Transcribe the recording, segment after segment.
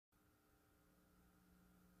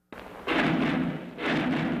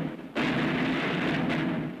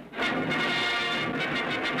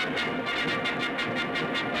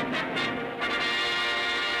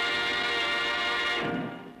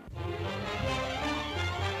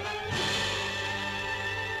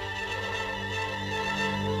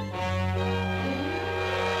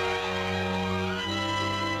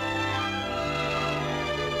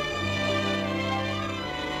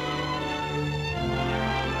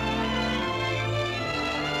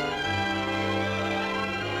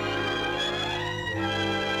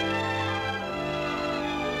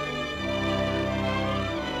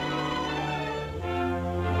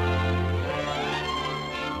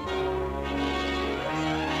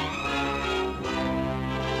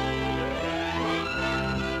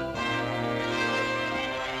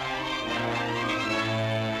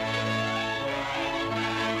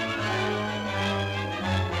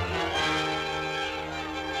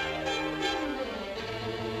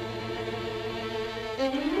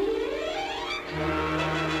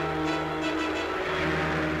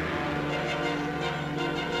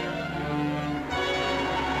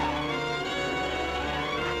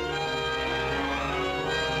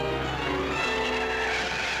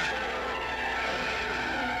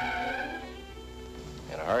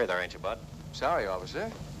There, ain't you, Bud? Sorry,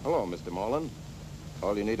 officer. Hello, Mr. Morland.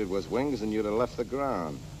 All you needed was wings and you'd have left the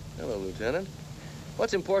ground. Hello, Lieutenant.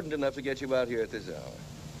 What's important enough to get you out here at this hour?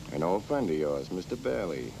 An old friend of yours, Mr.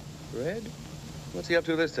 Bailey. Fred? What's he up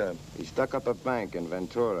to this time? He stuck up a bank in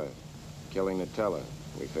Ventura, killing the teller.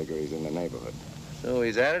 We figure he's in the neighborhood. So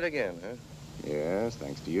he's at it again, huh? Yes,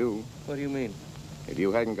 thanks to you. What do you mean? If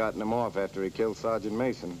you hadn't gotten him off after he killed Sergeant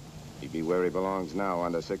Mason, he'd be where he belongs now,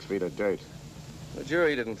 under 6 feet of dirt. The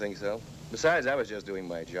jury didn't think so. Besides, I was just doing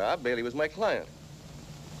my job. Bailey was my client.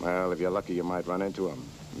 Well, if you're lucky, you might run into him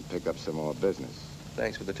and pick up some more business.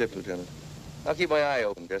 Thanks for the tip, Lieutenant. I'll keep my eye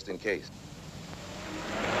open just in case.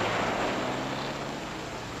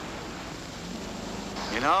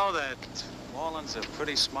 You know that Morland's a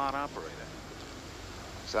pretty smart operator.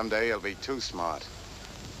 Someday he'll be too smart.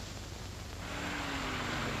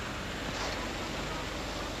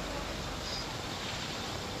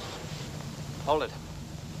 Hold it.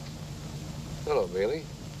 Hello, Bailey.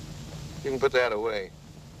 You can put that away.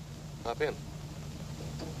 Hop in.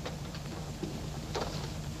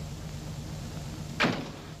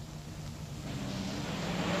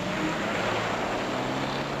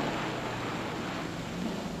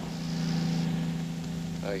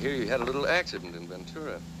 I hear you had a little accident in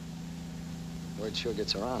Ventura. Word sure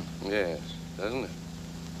gets around. Yes, doesn't it?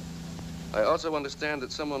 I also understand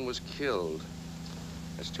that someone was killed.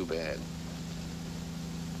 That's too bad.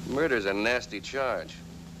 Murder's a nasty charge.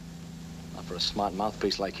 Not for a smart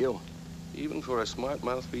mouthpiece like you. Even for a smart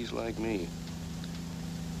mouthpiece like me.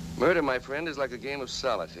 Murder, my friend, is like a game of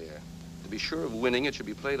solitaire. To be sure of winning, it should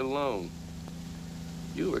be played alone.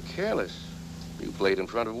 You were careless. You played in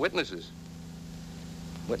front of witnesses.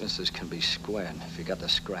 Witnesses can be squared if you got the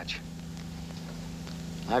scratch.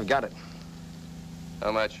 I've got it.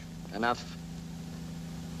 How much? Enough.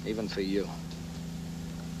 Even for you.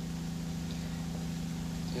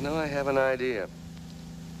 You know, I have an idea.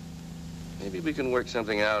 Maybe we can work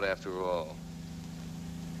something out after all.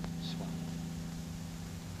 Swell.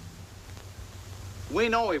 We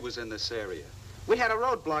know he was in this area. We had a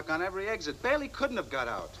roadblock on every exit. Bailey couldn't have got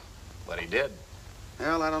out. But he did.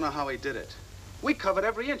 Hell, I don't know how he did it. We covered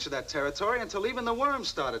every inch of that territory until even the worms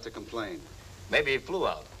started to complain. Maybe he flew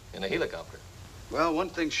out in a helicopter. Well, one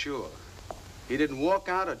thing's sure. He didn't walk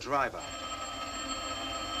out or drive out.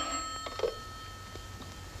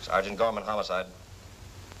 Sergeant Gorman, homicide.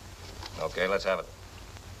 Okay, let's have it.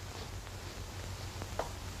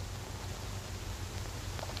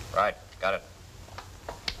 Right, got it.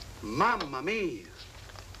 Mamma mia.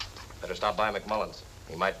 Better stop by McMullen's.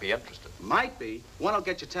 He might be interested. Might be. One will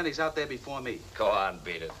get your tennies out there before me. Go on,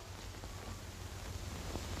 beat it.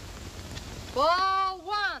 Ball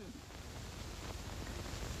one.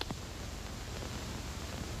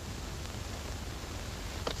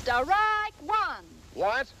 Strike one.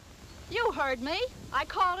 What? You heard me. I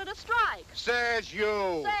called it a strike. Says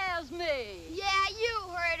you. Says me. Yeah, you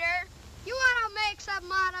heard her. You want to make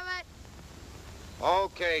something out of it?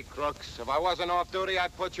 Okay, crooks. If I wasn't off duty,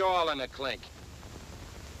 I'd put you all in the clink.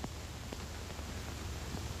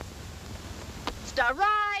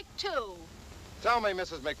 Strike two. Tell me,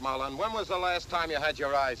 Mrs. McMullen, when was the last time you had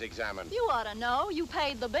your eyes examined? You ought to know. You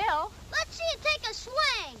paid the bill. Let's see him take a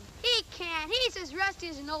swing. He can't. He's as rusty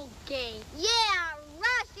as an old gate. Yeah,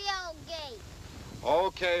 rusty old gate.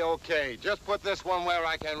 Okay, okay. Just put this one where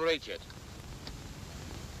I can reach it.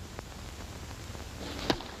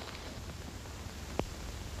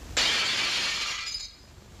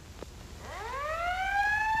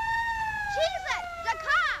 Jesus, the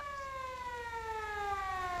cops!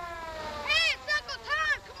 Hey, it's Uncle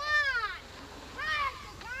Tom, come on! Hi,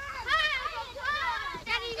 Uncle Tom! Hi, Uncle Tom!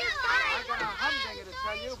 Daddy, I got a humdinger to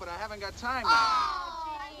tell you, but I haven't got time now.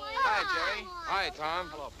 Hi, Jerry. Hi, Tom.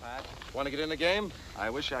 Hello, Pat. Want to get in the game? I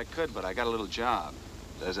wish I could, but I got a little job.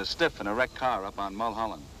 There's a stiff in a wrecked car up on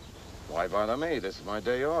Mulholland. Why bother me? This is my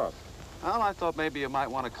day off. Well, I thought maybe you might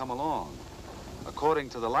want to come along. According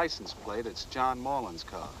to the license plate, it's John Morland's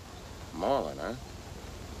car. Morland, huh?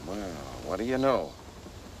 Well, what do you know?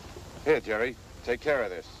 Here, Jerry, take care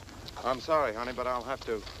of this. I'm sorry, honey, but I'll have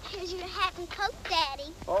to. Here's your hat and coat,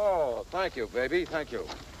 Daddy. Oh, thank you, baby, thank you.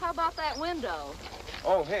 How about that window?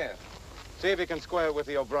 Oh, here. See if you can square it with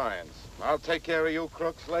the O'Briens. I'll take care of you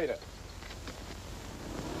crooks later.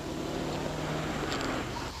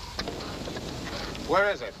 Where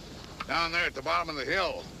is it? Down there at the bottom of the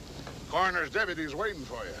hill. Coroner's deputy's waiting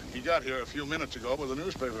for you. He got here a few minutes ago with a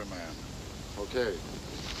newspaper man. Okay.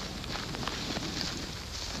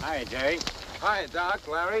 Hi, Jerry. Hi, Doc.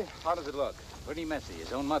 Larry. How does it look? Pretty messy.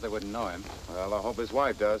 His own mother wouldn't know him. Well, I hope his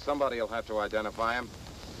wife does. Somebody will have to identify him.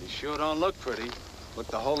 He sure don't look pretty.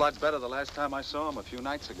 Looked a whole lot better the last time I saw him a few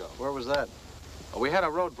nights ago. Where was that? We had a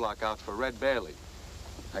roadblock out for Red Bailey.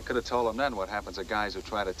 I could have told him then what happens to guys who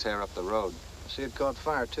try to tear up the road. See, it caught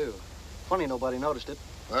fire, too. Funny nobody noticed it.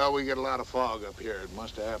 Well, we get a lot of fog up here. It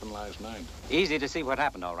must have happened last night. Easy to see what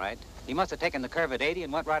happened, all right. He must have taken the curve at 80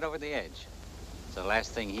 and went right over the edge. It's the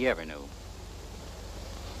last thing he ever knew.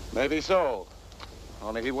 Maybe so.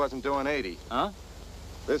 Only he wasn't doing 80. Huh?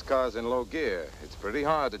 This car's in low gear. It's pretty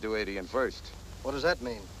hard to do 80 in first. What does that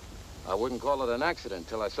mean? I wouldn't call it an accident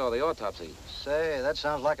till I saw the autopsy. Say, that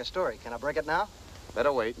sounds like a story. Can I break it now?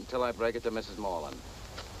 Better wait until I break it to Mrs. Morland.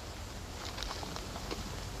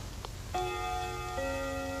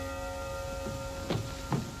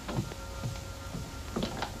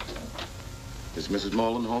 Is Mrs.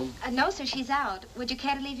 Morland home? No, sir, she's out. Would you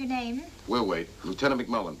care to leave your name? We'll wait. Lieutenant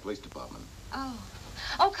McMullen, Police Department. Oh.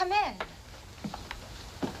 Oh, come in.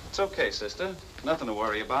 It's okay, sister. Nothing to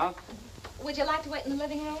worry about. Would you like to wait in the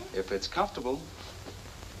living room? If it's comfortable.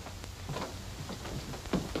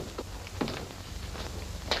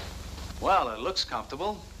 Well, it looks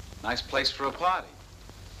comfortable. Nice place for a party.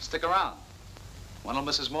 Stick around. When will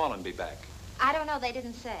Mrs. Morland be back? I don't know. They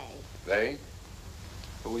didn't say. They?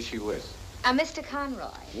 Who is she with? Mr. Conroy.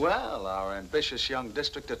 Well, our ambitious young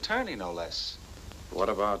district attorney, no less. What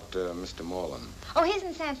about Mr. Morland? Oh, he's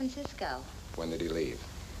in San Francisco. When did he leave?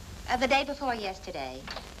 The day before yesterday.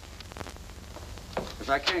 If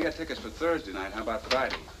I can't get tickets for Thursday night, how about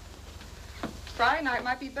Friday? Friday night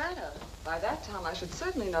might be better. By that time, I should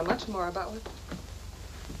certainly know much more about what...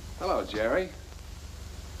 Hello, Jerry.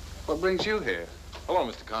 What brings you here? Hello,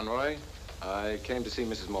 Mr. Conroy. I came to see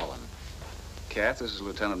Mrs. Morland. Kath, this is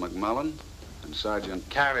Lieutenant McMullen, and Sergeant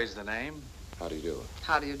carries the name. How do you do?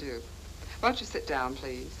 How do you do? Won't you sit down,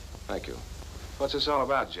 please? Thank you. What's this all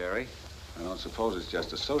about, Jerry? I don't suppose it's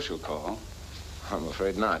just a social call. I'm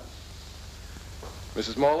afraid not.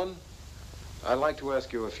 Mrs. Morland, I'd like to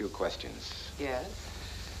ask you a few questions. Yes?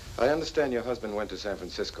 I understand your husband went to San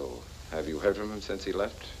Francisco. Have you heard from him since he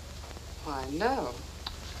left? Why, no.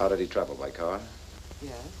 How did he travel, by car?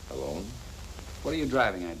 Yes? Alone? What are you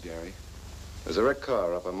driving at, Jerry? There's a wrecked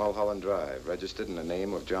car up on Mulholland Drive, registered in the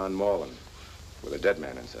name of John Morland, with a dead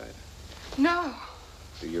man inside. No.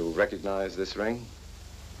 Do you recognize this ring?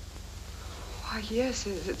 Why, yes,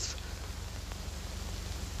 it's...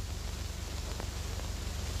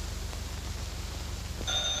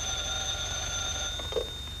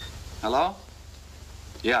 Hello?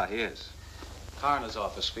 Yeah, he is. Coroner's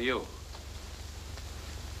office for you.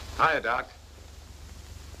 Hiya, Doc.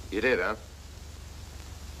 You did, huh?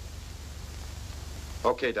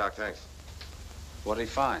 Okay, Doc, thanks. What did he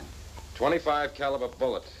find? 25 caliber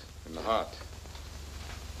bullet in the heart.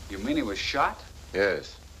 You mean he was shot?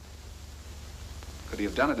 Yes. Could he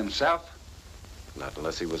have done it himself? Not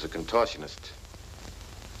unless he was a contortionist.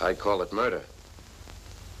 I call it murder.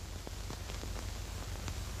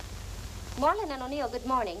 Morland and O'Neill, good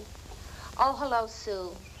morning. Oh, hello, Sue.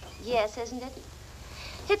 Yes, isn't it?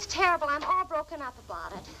 It's terrible. I'm all broken up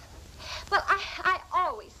about it. Well, I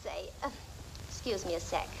always say... excuse me a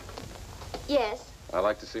sec. Yes? I'd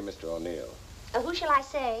like to see Mr. O'Neill. Who shall I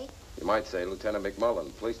say? You might say Lieutenant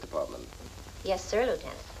McMullen, Police Department. Yes, sir,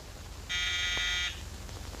 Lieutenant.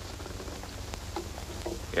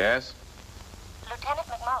 Yes? Lieutenant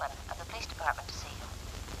McMullen of the Police Department to see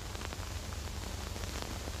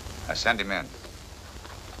you. Send him in.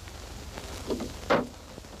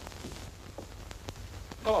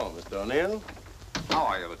 Hello, Mr. O'Neill. How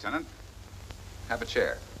are you, Lieutenant? Have a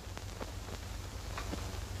chair.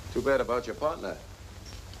 Too bad about your partner.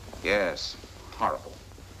 Yes, horrible.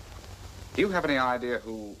 Do you have any idea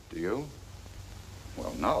who... Do you?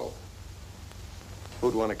 Well, no.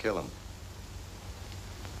 Who'd want to kill him?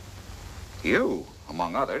 You,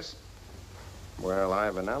 among others. Well, I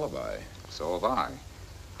have an alibi. So have I.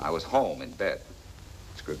 I was home in bed.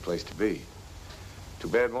 It's a good place to be. Too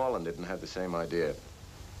bad Morland didn't have the same idea.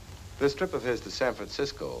 This trip of his to San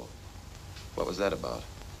Francisco, what was that about?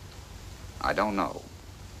 I don't know.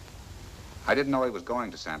 I didn't know he was going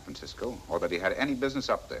to San Francisco or that he had any business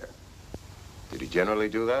up there. Did he generally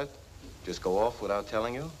do that? Just go off without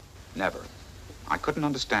telling you? Never. I couldn't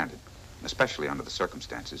understand it, especially under the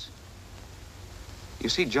circumstances. You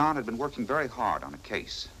see, John had been working very hard on a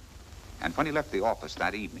case. And when he left the office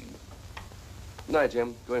that evening... Good night,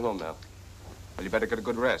 Jim. Going home now. Well, you better get a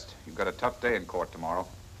good rest. You've got a tough day in court tomorrow.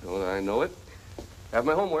 Oh, I know it. Have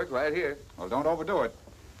my homework right here. Well, don't overdo it.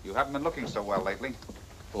 You haven't been looking so well lately.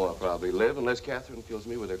 Oh, I'll probably live unless Catherine kills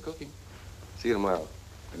me with her cooking. See you tomorrow.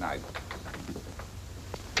 Good night.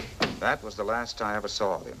 That was the last I ever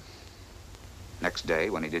saw of him. Next day,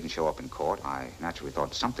 when he didn't show up in court, I naturally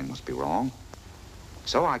thought something must be wrong.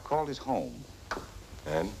 So I called his home.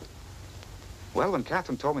 And? Well, when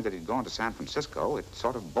Catherine told me that he'd gone to San Francisco, it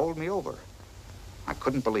sort of bowled me over. I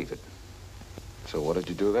couldn't believe it. So what did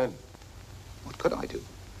you do then? What could I do?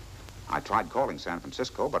 I tried calling San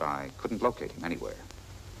Francisco, but I couldn't locate him anywhere.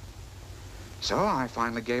 So I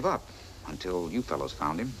finally gave up until you fellows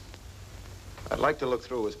found him. I'd like to look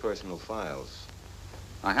through his personal files.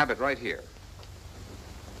 I have it right here.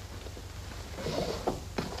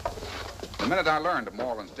 The minute I learned of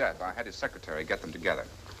Morland's death, I had his secretary get them together.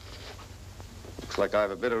 Looks like I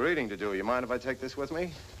have a bit of reading to do. You mind if I take this with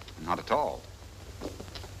me? Not at all.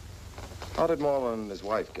 How did Morland and his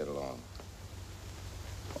wife get along?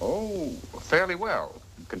 Oh, fairly well,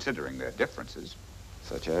 considering their differences.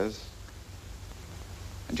 Such as?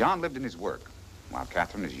 John lived in his work, while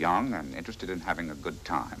Catherine is young and interested in having a good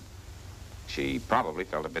time. She probably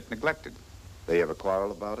felt a bit neglected. They ever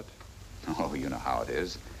quarrel about it? Oh, you know how it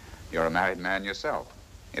is. You're a married man yourself.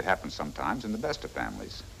 It happens sometimes in the best of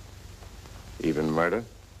families. Even murder?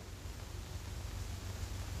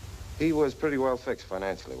 He was pretty well fixed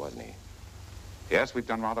financially, wasn't he? Yes, we've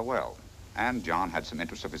done rather well. And John had some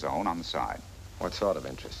interests of his own on the side. What sort of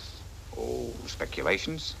interests? Oh,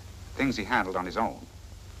 speculations. Things he handled on his own.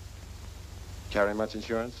 Carry much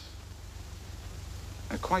insurance?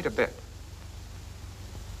 Quite a bit.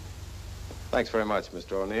 Thanks very much,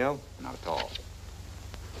 Mr. O'Neill. Not at all.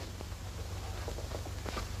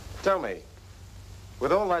 Tell me,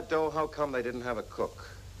 with all that dough, how come they didn't have a cook?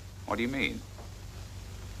 What do you mean?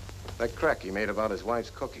 That crack he made about his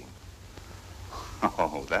wife's cooking.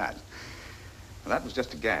 Oh, that. Well, that was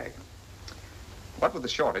just a gag. What with the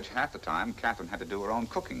shortage, half the time, Catherine had to do her own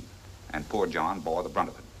cooking, and poor John bore the brunt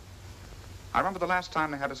of it. I remember the last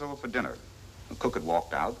time they had us over for dinner. The cook had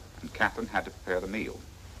walked out, and Catherine had to prepare the meal.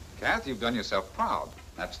 Kath, you've done yourself proud.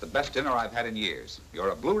 That's the best dinner I've had in years. You're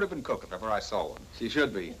a blue ribbon cook if ever I saw one. She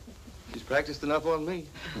should be. She's practiced enough on me.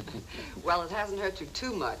 Well, it hasn't hurt you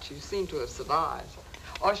too much. You seem to have survived.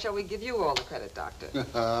 Or shall we give you all the credit, Doctor?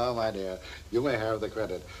 Oh, my dear, you may have the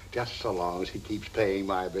credit, just so long as he keeps paying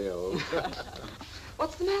my bills.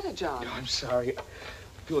 What's the matter, John? I'm sorry.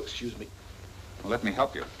 If you'll excuse me. Well, let me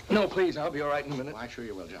help you. No, please. I'll be all right in a minute. Why, sure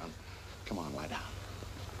you will, John. Come on, lie down.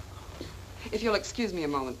 If you'll excuse me a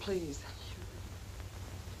moment, please.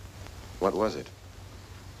 What was it?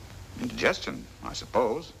 Indigestion, I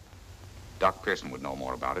suppose. Doc Pearson would know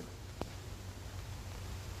more about it.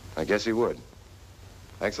 I guess he would.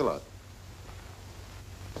 Thanks a lot.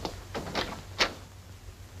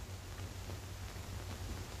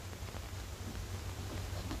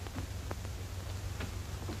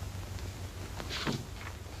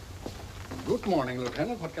 Good morning,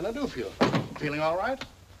 Lieutenant. What can I do for you? Feeling all right?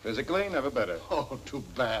 Physically, never better. Oh, too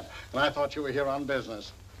bad. And I thought you were here on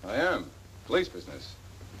business. I am. Police business.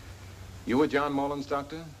 You were John Morland's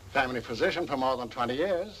doctor? Family physician for more than 20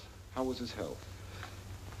 years. How was his health?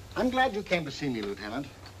 I'm glad you came to see me, Lieutenant.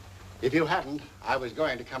 If you hadn't, I was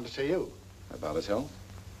going to come to see you. About his health?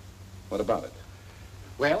 What about it?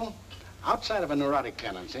 Well, outside of a neurotic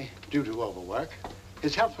tendency, due to overwork,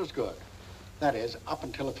 his health was good. That is, up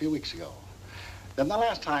until a few weeks ago. Then the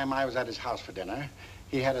last time I was at his house for dinner,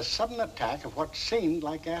 he had a sudden attack of what seemed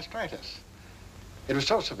like gastritis. It was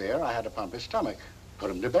so severe, I had to pump his stomach,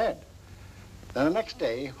 put him to bed. Then the next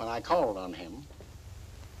day, when I called on him,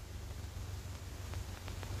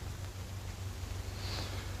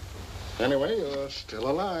 anyway, you're still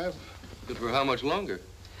alive. Good for how much longer?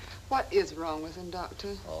 What is wrong with him,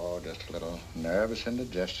 Doctor? Oh, just a little nervous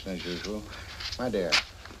indigestion as usual. My dear,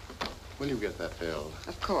 will you get that filled?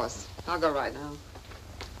 Of course. I'll go right now.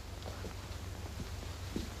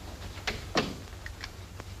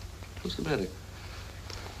 What's the matter?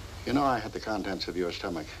 You know, I had the contents of your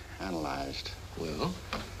stomach analyzed. Well?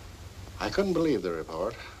 I couldn't believe the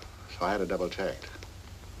report, so I had it double-checked.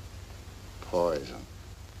 Poison.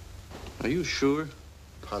 Are you sure?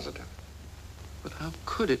 Positive. But how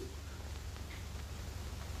could it?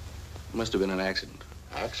 Must have been an accident.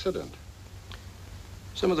 Accident?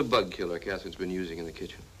 Some of the bug killer Catherine's been using in the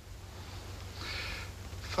kitchen.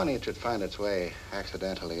 Funny it should find its way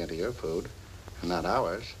accidentally into your food, and not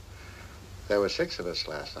ours. There were 6 of us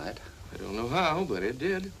last night. I don't know how, but it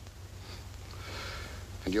did.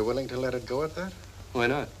 And you're willing to let it go at that? Why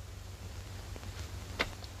not?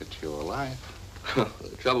 It's your life.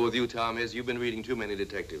 The trouble with you, Tom, is you've been reading too many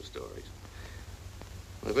detective stories.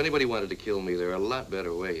 Well, if anybody wanted to kill me, there are a lot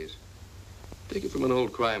better ways. Take it from an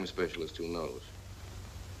old crime specialist who knows.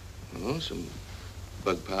 Well, some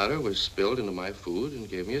bug powder was spilled into my food and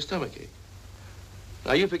gave me a stomachache.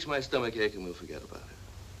 Now, you fix my stomachache and we'll forget about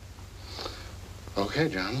it. Okay,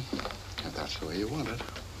 John, if that's the way you want it.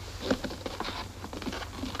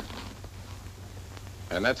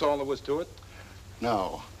 And that's all there was to it?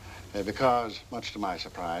 No, because, much to my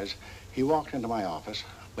surprise, he walked into my office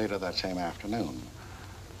later that same afternoon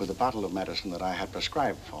with a bottle of medicine that I had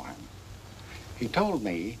prescribed for him. He told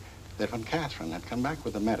me that when Catherine had come back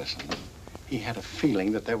with the medicine, he had a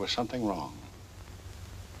feeling that there was something wrong.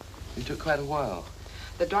 It took quite a while.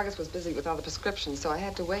 The druggist was busy with other prescriptions, so I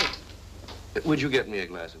had to wait. Would you get me a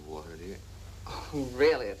glass of water, dear? Oh,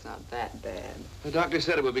 really, it's not that bad. The doctor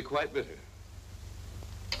said it would be quite bitter.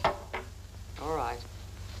 All right.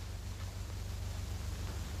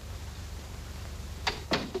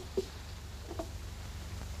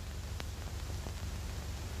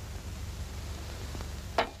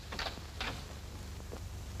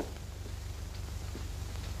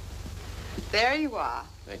 There you are.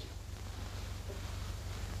 Thank you.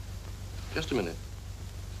 Just a minute.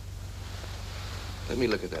 Let me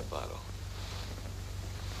look at that bottle.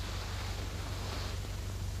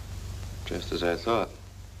 Just as I thought.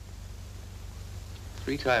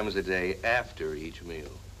 3 times a day after each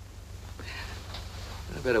meal.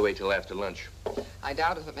 I better wait till after lunch. I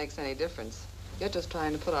doubt if it makes any difference. You're just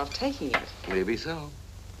trying to put off taking it. Maybe so.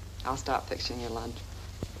 I'll stop fixing your lunch.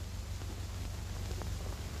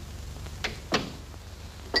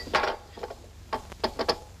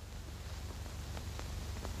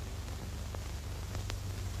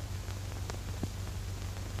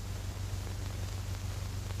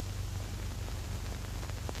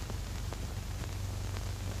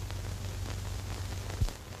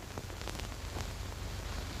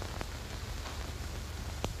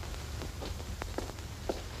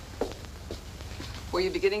 Were you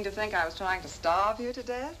beginning to think I was trying to starve you to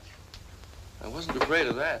death? I wasn't afraid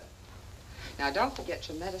of that. Now, don't forget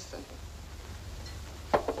your medicine.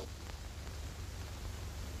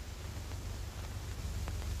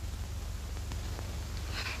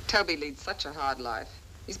 Toby leads such a hard life.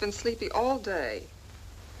 He's been sleepy all day.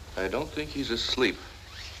 I don't think he's asleep.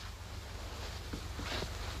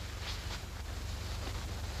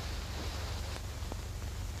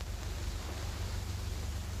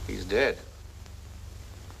 He's dead.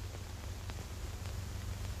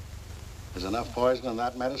 There's enough poison in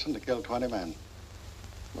that medicine to kill 20 men.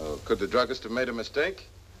 Well, could the druggist have made a mistake?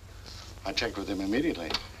 I checked with him immediately.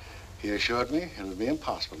 He assured me it would be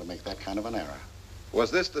impossible to make that kind of an error. Was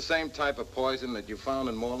this the same type of poison that you found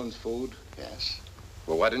in Morland's food? Yes.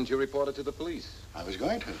 Well, why didn't you report it to the police? I was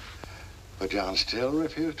going to. But John still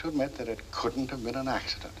refused to admit that it couldn't have been an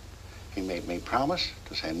accident. He made me promise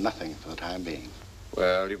to say nothing for the time being.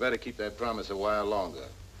 Well, you better keep that promise a while longer.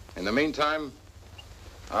 In the meantime,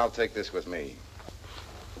 I'll take this with me.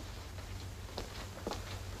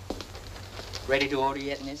 Ready to order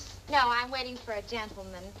yet, miss? No, I'm waiting for a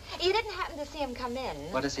gentleman. You didn't happen to see him come in?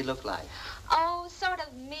 What does he look like? Oh, sort of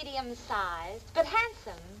medium-sized, but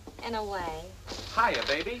handsome in a way. Hiya,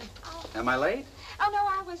 baby. Oh. Am I late? Oh, no,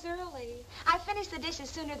 I was early. I finished the dishes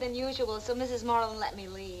sooner than usual, so Mrs. Morland let me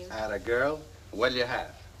leave. Atta girl. What'll you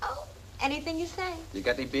have? Oh, anything you say. You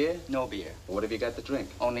got any beer? No beer. What have you got to drink?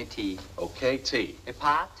 Only tea. Okay, tea. A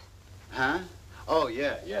pot? Huh? Oh,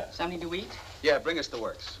 yeah. Something to eat? Yeah, bring us the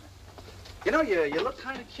works. You know, you look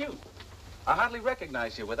kind of cute. I hardly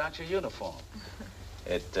recognize you without your uniform.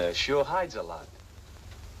 It sure hides a lot.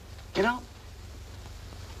 You know,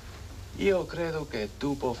 io credo che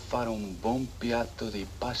tu puoi fare un buon piatto di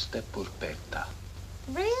pasta perfetta.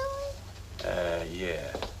 Really?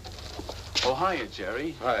 Yeah. Oh, hiya,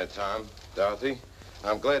 Jerry. Hi, Tom. Dorothy.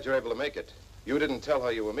 I'm glad you're able to make it. You didn't tell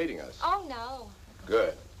her you were meeting us. Oh, no.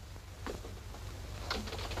 Good.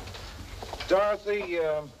 Dorothy,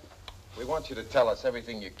 we want you to tell us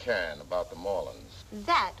everything you can about the Morlands.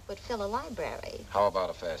 That would fill a library. How about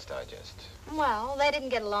a Fast Digest? Well, they didn't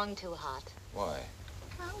get along too hot. Why?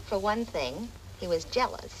 Well, for one thing, he was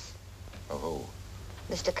jealous. Of who?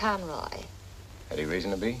 Mr. Conroy. Had he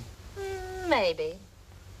reason to be? Maybe.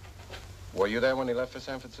 Were you there when he left for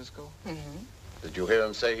San Francisco? Mm-hmm. Did you hear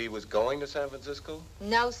him say he was going to San Francisco?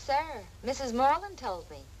 No, sir. Mrs. Morland told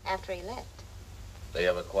me after he left. They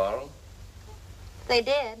ever quarrel? They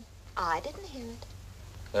did. I didn't hear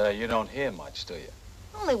it. You don't hear much, do you?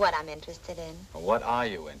 Only what I'm interested in. What are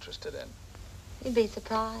you interested in? You'd be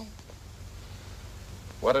surprised.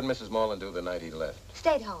 What did Mrs. Morland do the night he left?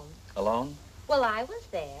 Stayed home. Alone? Well, I was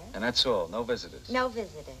there. And that's all? No visitors? No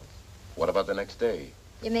visitors. What about the next day?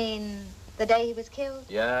 You mean The day he was killed?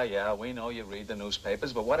 Yeah, we know you read the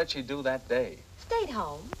newspapers, but what did she do that day? Stayed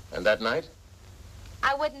home. And that night?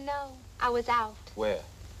 I wouldn't know. I was out. Where?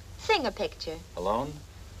 Sing a picture. Alone?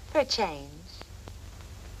 For a change.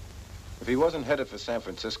 If he wasn't headed for San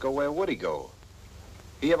Francisco, where would he go?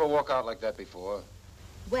 He ever walk out like that before?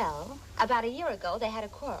 Well, about a year ago, they had a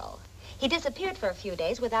quarrel. He disappeared for a few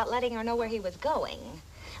days without letting her know where he was going.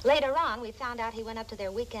 Later on, we found out he went up to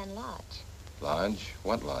their weekend lodge. Lodge?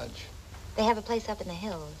 What lodge? They have a place up in the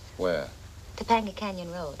hills. Where? Topanga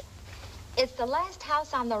Canyon Road. It's the last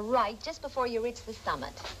house on the right, just before you reach the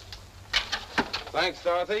summit. Thanks,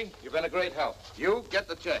 Dorothy. You've been a great help. You get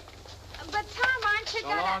the check. But, Tom, aren't you So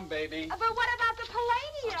gonna... long, baby. But what about the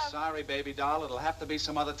Palladium? I'm sorry, baby doll. It'll have to be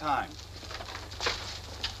some other time.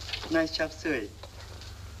 Nice chop suey.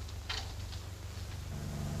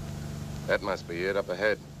 That must be it up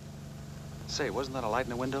ahead. Say, wasn't that a light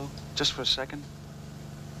in the window? Just for a second?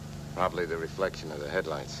 Probably the reflection of the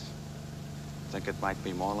headlights. Think it might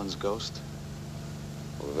be Morland's ghost?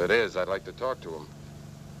 Well, if it is, I'd like to talk to him.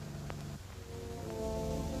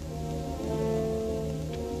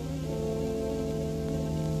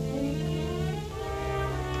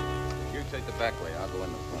 You take the back way. I'll go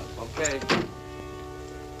in the front. Okay.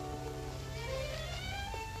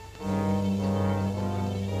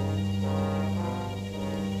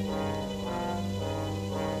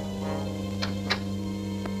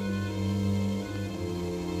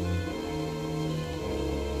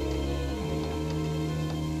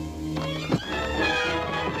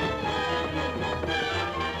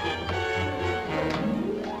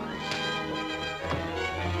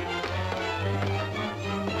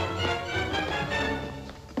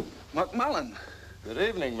 McMullen. Good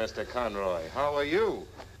evening, Mr. Conroy. How are you?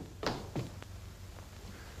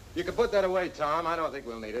 You can put that away, Tom. I don't think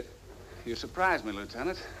we'll need it. You surprised me,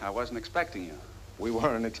 Lieutenant. I wasn't expecting you. We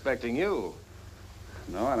weren't expecting you.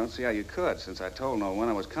 No, I don't see how you could, since I told no one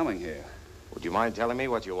I was coming here. Would you mind telling me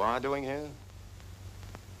what you are doing here?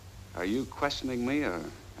 Are you questioning me or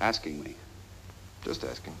asking me? Just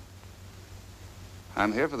asking.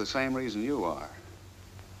 I'm here for the same reason you are.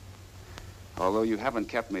 Although you haven't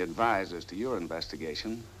kept me advised as to your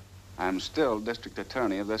investigation, I'm still district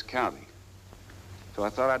attorney of this county. So I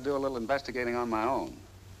thought I'd do a little investigating on my own.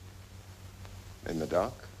 In the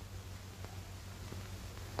dark?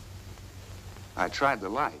 I tried the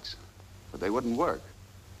lights, but they wouldn't work.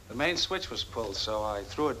 The main switch was pulled, so I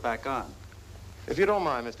threw it back on. If you don't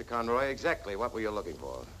mind, Mr. Conroy, exactly what were you looking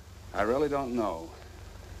for? I really don't know.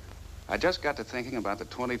 I just got to thinking about the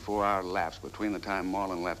 24-hour lapse between the time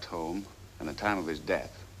Morland left home and the time of his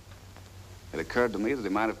death. It occurred to me that he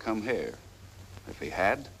might have come here. If he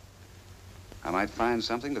had, I might find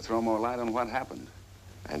something to throw more light on what happened.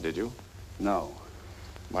 And did you? No.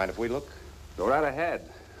 Mind if we look? Go right ahead.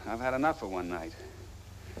 I've had enough for one night.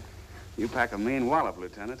 You pack a mean wallop,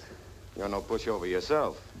 Lieutenant. You're no pushover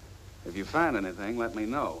yourself. If you find anything, let me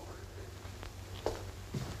know.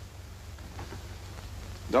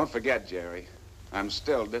 Don't forget, Jerry, I'm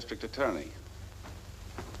still district attorney.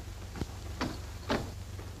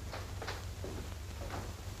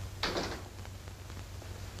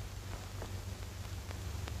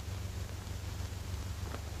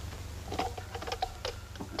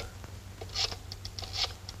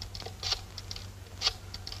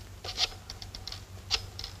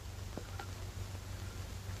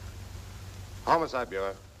 Homicide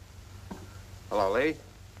Bureau. Hello, Lee.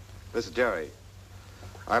 This is Jerry.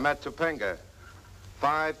 I'm at Topanga,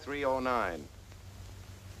 5309.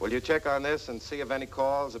 Will you check on this and see if any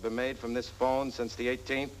calls have been made from this phone since the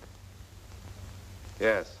 18th?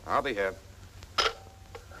 Yes, I'll be here.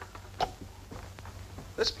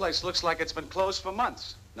 This place looks like it's been closed for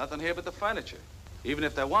months. Nothing here but the furniture. Even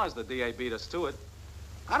if there was, the DA beat us to it.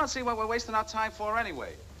 I don't see what we're wasting our time for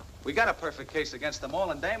anyway. We got a perfect case against the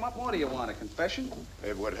Morland dame. What more do you want, a confession?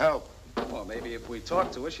 It would help. Well, maybe if we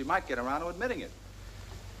talk to her, she might get around to admitting it.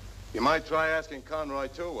 You might try asking Conroy,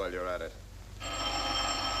 too, while you're at it.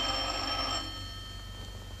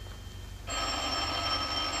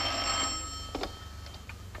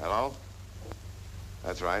 Hello?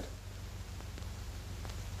 That's right.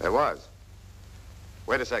 There was.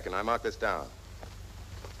 Wait a second, I marked this down.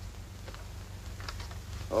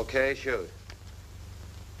 Okay, shoot.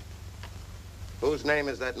 Whose name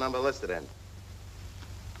is that number listed in?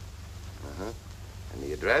 Uh-huh. And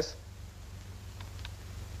the address?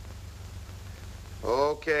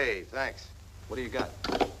 Okay, thanks. What do you got?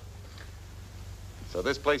 So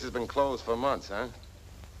this place has been closed for months, huh?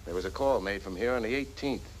 There was a call made from here on the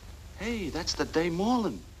 18th. Hey, that's the day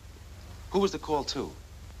Morland. Who was the call to?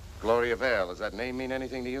 Gloria Vale. Does that name mean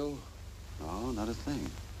anything to you? No, not a thing.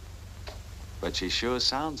 But she sure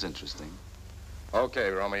sounds interesting. Okay,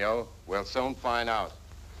 Romeo. We'll soon find out.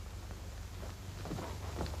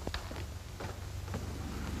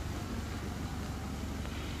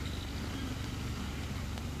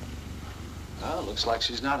 Well, looks like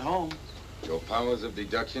she's not home. Your powers of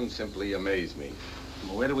deduction simply amaze me.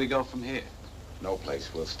 Well, where do we go from here? No place.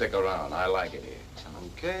 We'll stick around. I like it here.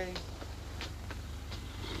 Okay.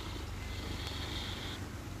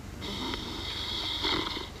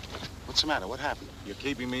 What's the matter? What happened? You're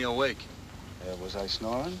keeping me awake. Was I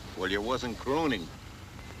snoring? Well, you wasn't crooning.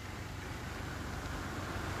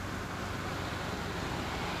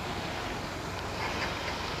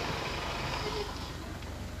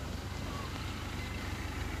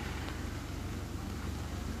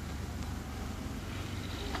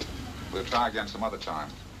 We'll try again some other time.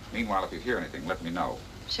 Meanwhile, if you hear anything, let me know.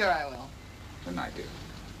 Sure I will. Good night, dear.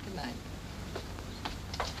 Good night.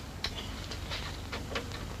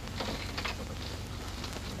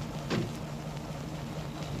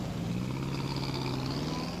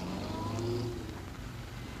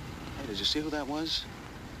 Hey, did you see who that was?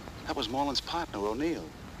 That was Morland's partner, O'Neill.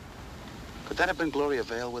 Could that have been Gloria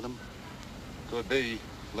Vale with him? Could be.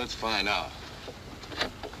 Let's find out.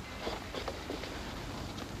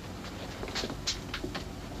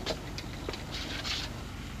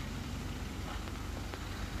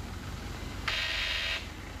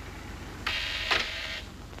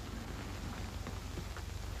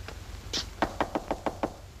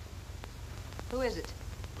 Who is it?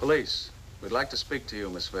 Police. We'd like to speak to you,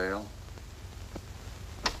 Miss Vale.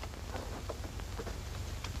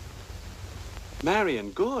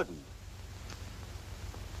 Marion Gordon.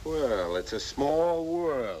 Well, it's a small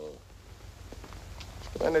world.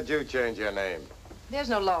 When did you change your name? There's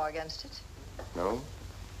no law against it. No?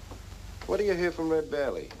 What do you hear from Red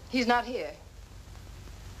Bailey? He's not here.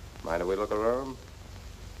 Mind if we look around?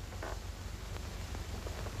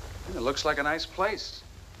 It looks like a nice place.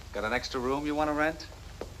 Got an extra room you want to rent?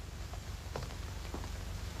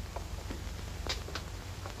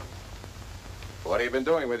 What have you been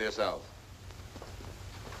doing with yourself?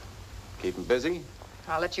 Keeping busy?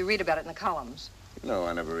 I'll let you read about it in the columns. No,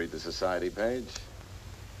 I never read the society page.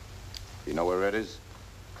 You know where Red is?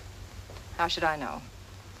 How should I know?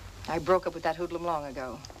 I broke up with that hoodlum long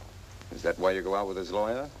ago. Is that why you go out with his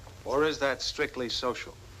lawyer? Or is that strictly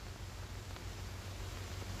social?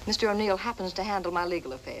 Mr. O'Neill happens to handle my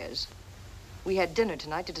legal affairs. We had dinner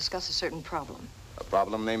tonight to discuss a certain problem. A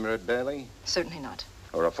problem named Red Bailey? Certainly not.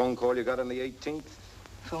 Or a phone call you got on the 18th?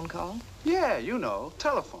 Phone call? Yeah, you know,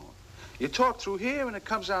 telephone. You talk through here and it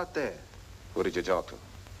comes out there. Who did you talk to?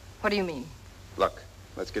 What do you mean? Look,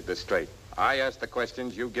 let's get this straight. I ask the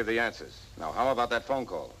questions, you give the answers. Now, how about that phone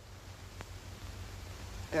call?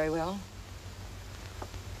 Very well.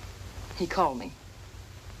 He called me.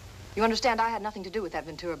 You understand, I had nothing to do with that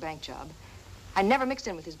Ventura bank job. I never mixed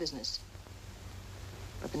in with his business.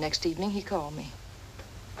 But the next evening, he called me.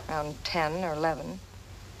 Around 10 or 11.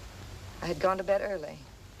 I had gone to bed early.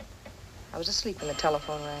 I was asleep when the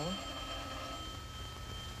telephone rang.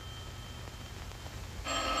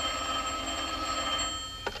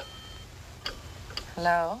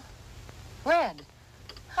 Hello? Red.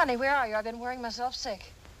 Honey, where are you? I've been worrying myself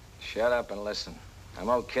sick. Shut up and listen. I'm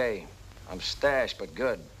okay. I'm stashed, but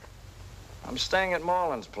good. I'm staying at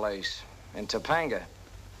Morland's place in Topanga.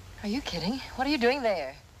 Are you kidding? What are you doing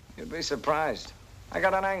there? You'd be surprised. I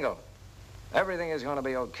got an angle. Everything is going to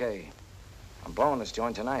be okay. I'm blowing this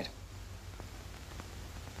joint tonight.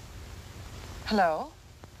 Hello?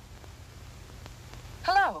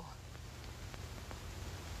 Hello?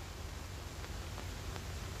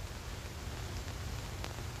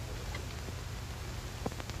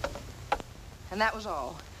 And that was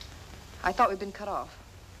all. I thought we'd been cut off.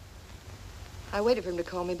 I waited for him to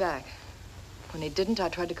call me back. When he didn't, I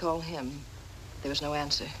tried to call him. There was no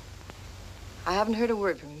answer. I haven't heard a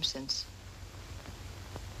word from him since.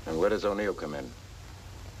 And where does O'Neill come in?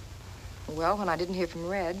 Well, when I didn't hear from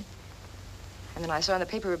Red, and then I saw in the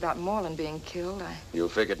paper about Morland being killed, You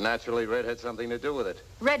figured naturally Red had something to do with it.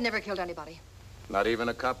 Red never killed anybody. Not even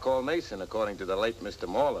a cop called Mason, according to the late Mr.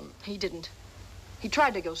 Morland. He didn't. He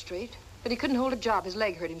tried to go straight, but he couldn't hold a job. His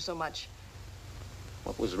leg hurt him so much.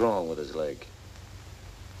 What was wrong with his leg?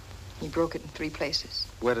 He broke it in 3 places.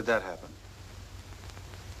 Where did that happen?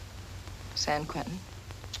 San Quentin.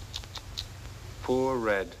 Poor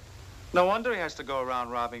Red. No wonder he has to go around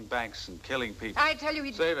robbing banks and killing people. I tell you,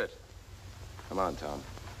 he... Save it. Come on, Tom.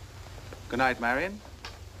 Good night, Marion.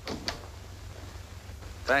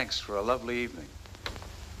 Thanks for a lovely evening.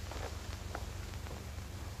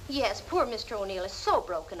 Yes, poor Mr. O'Neill is so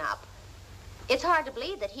broken up. It's hard to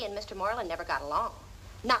believe that he and Mr. Morland never got along.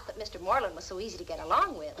 Not that Mr. Morland was so easy to get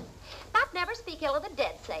along with. But never speak ill of the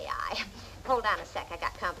dead, say I. Hold on a sec, I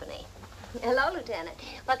got company. Hello, Lieutenant.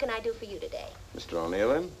 What can I do for you today? Mr.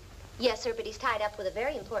 O'Neill in? Yes, sir, but he's tied up with a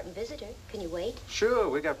very important visitor. Can you wait? Sure,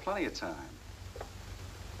 we got plenty of time.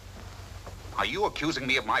 Are you accusing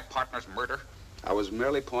me of my partner's murder? I was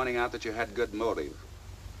merely pointing out that you had good motive.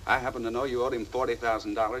 I happen to know you owed him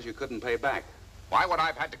 $40,000 you couldn't pay back. Why would I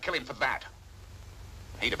have had to kill him for that?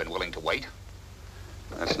 He'd have been willing to wait.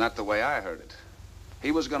 That's not the way I heard it.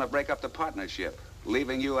 He was going to break up the partnership,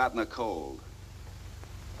 leaving you out in the cold.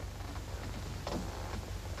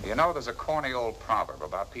 You know, there's a corny old proverb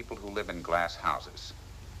about people who live in glass houses.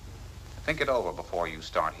 Think it over before you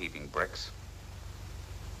start heaving bricks.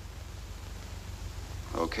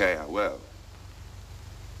 Okay, I will.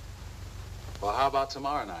 Well, how about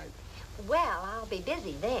tomorrow night? Well, I'll be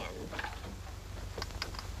busy then.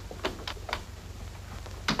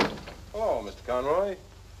 Oh, Mr. Conroy.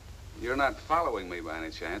 You're not following me by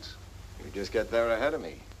any chance? You just get there ahead of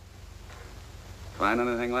me. Find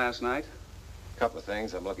anything last night? Couple of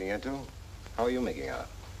things I'm looking into. How are you making out?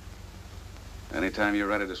 Anytime you're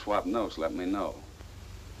ready to swap notes, let me know.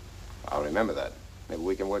 I'll remember that. Maybe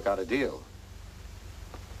we can work out a deal.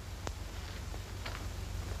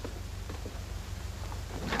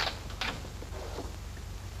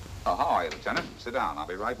 Oh, how are you, Lieutenant? Sit down. I'll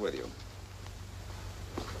be right with you.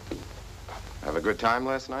 Have a good time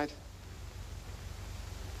last night?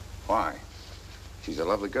 Why? She's a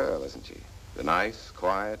lovely girl, isn't she? The nice,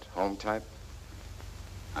 quiet, home type.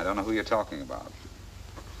 I don't know who you're talking about.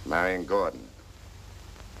 Marion Gordon.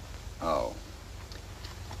 Oh.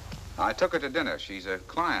 I took her to dinner. She's a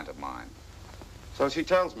client of mine. So she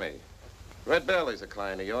tells me. Red Bailey's a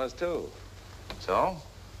client of yours, too. So?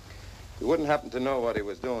 You wouldn't happen to know what he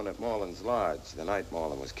was doing at Morland's lodge the night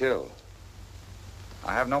Morland was killed?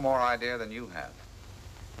 I have no more idea than you have.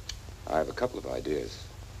 I have a couple of ideas.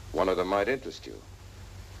 One of them might interest you.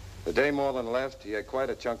 The day Morland left, he had quite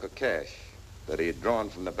a chunk of cash that he had drawn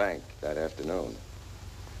from the bank that afternoon.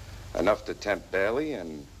 Enough to tempt Bailey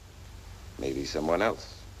and maybe someone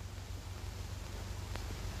else.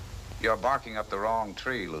 You're barking up the wrong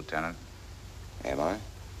tree, Lieutenant. Am I?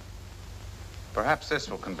 Perhaps this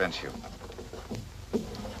will convince you.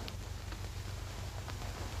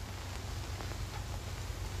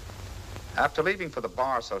 After leaving for the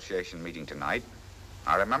Bar Association meeting tonight,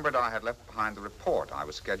 I remembered I had left behind the report I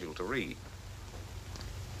was scheduled to read.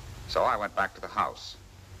 So I went back to the house.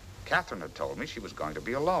 Catherine had told me she was going to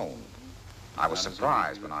be alone. I was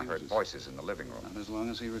surprised when I heard voices in the living room. Not as long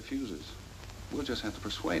as he refuses. We'll just have to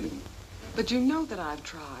persuade him. But you know that I've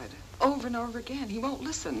tried. Over and over again. He won't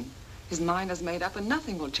listen. His mind is made up and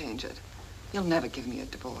nothing will change it. He'll never give me a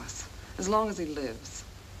divorce. As long as he lives.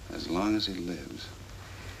 As long as he lives.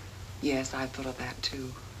 Yes, I thought of that,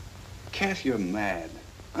 too. Kath, you're mad.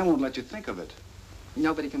 I won't let you think of it.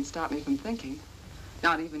 Nobody can stop me from thinking.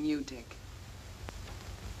 Not even you, Dick.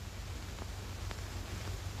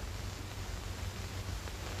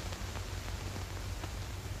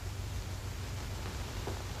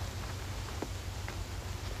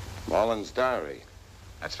 Morland's diary.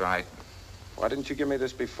 That's right. Why didn't you give me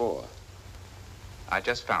this before? I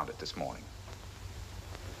just found it this morning.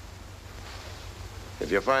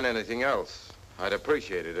 If you find anything else, I'd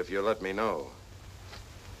appreciate it if you let me know.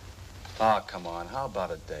 Oh, come on. How about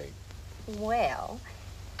a date? Well...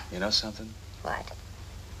 You know something? What?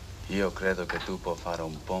 Io credo che tu puoi fare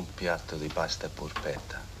un buon piatto di pasta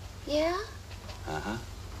polpetta. Yeah? Uh-huh.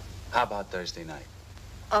 How about Thursday night?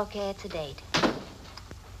 Okay, it's a date.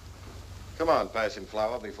 Come on, Passion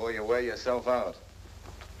Flower, before you wear yourself out.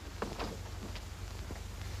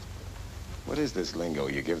 What is this lingo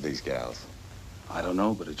you give these gals? I don't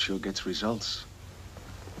know, but it sure gets results.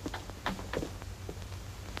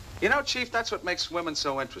 You know, Chief, that's what makes women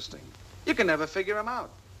so interesting. You can never figure them out.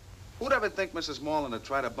 Who'd ever think Mrs. Morland would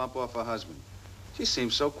try to bump off her husband? She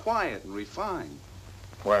seems so quiet and refined.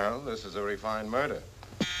 Well, this is a refined murder.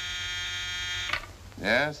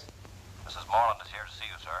 Yes? Mrs. Morland is here to see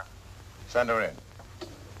you, sir. Send her in.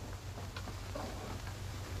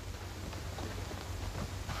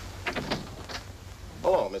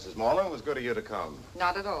 Hello, Mrs. Morland. It was good of you to come.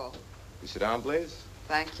 Not at all. You sit down, please.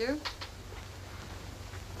 Thank you.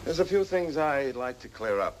 There's a few things I'd like to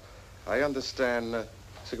clear up. I understand...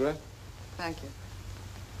 cigarette? Thank you.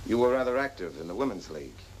 You were rather active in the Women's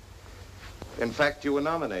League. In fact, you were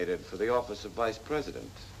nominated for the office of Vice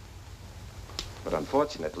President. But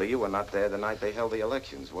unfortunately, you were not there the night they held the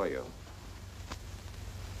elections, were you?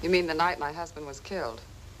 You mean the night my husband was killed?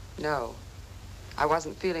 No. I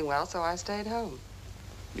wasn't feeling well, so I stayed home.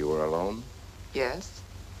 You were alone? Yes.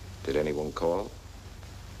 Did anyone call?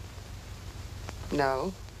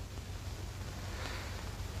 No.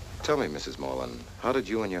 Tell me, Mrs. Morland, how did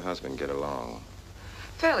you and your husband get along?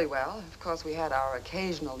 Fairly well. Of course, we had our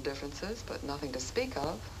occasional differences, but nothing to speak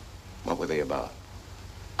of. What were they about?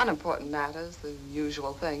 Unimportant matters, the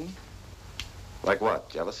usual thing. Like what,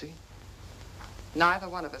 jealousy? Neither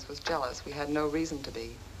one of us was jealous. We had no reason to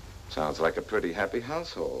be. Sounds like a pretty happy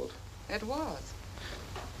household. It was.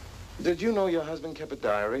 Did you know your husband kept a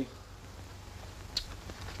diary?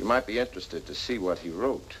 You might be interested to see what he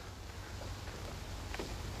wrote.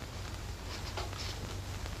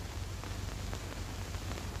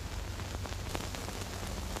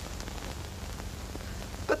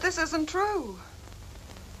 But this isn't true.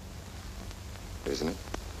 Isn't it?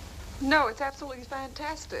 No, it's absolutely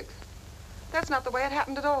fantastic. That's not the way it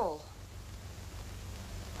happened at all.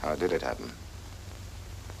 How did it happen?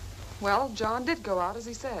 Well, John did go out, as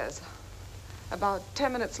he says. About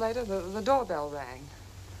 10 minutes later, the doorbell rang,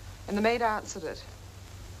 and the maid answered it.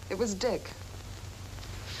 It was Dick.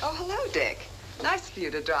 Oh, hello, Dick. Nice of you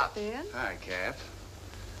to drop in. Hi, Kath.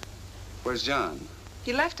 Where's John?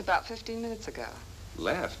 He left about 15 minutes ago.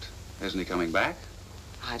 Left? Isn't he coming back?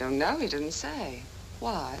 I don't know. He didn't say.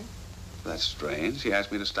 Why? That's strange. He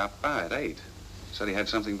asked me to stop by at 8. Said he had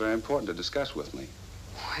something very important to discuss with me.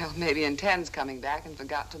 Well, maybe he intends coming back and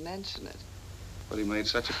forgot to mention it. But he made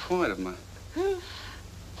such a point of my...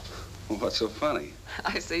 Well, what's so funny?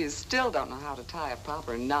 I see you still don't know how to tie a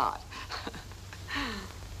proper knot.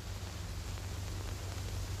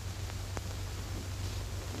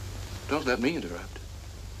 Don't let me interrupt.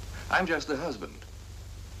 I'm just the husband.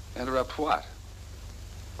 Interrupt what?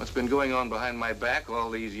 What's been going on behind my back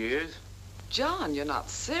all these years? John, you're not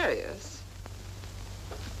serious.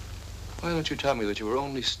 Why don't you tell me that you were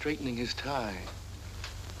only straightening his tie?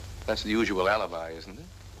 That's the usual alibi, isn't it?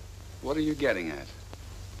 What are you getting at?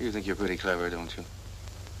 You think you're pretty clever, don't you?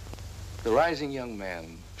 The rising young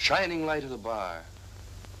man, shining light of the bar,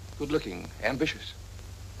 good-looking, ambitious.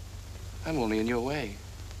 I'm only in your way.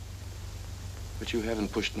 But you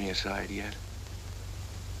haven't pushed me aside yet.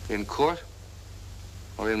 In court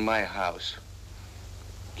or in my house.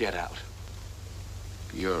 Get out.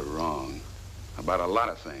 You're wrong. About a lot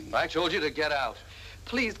of things. I told you to get out.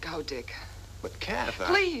 Please go, Dick. But Kath,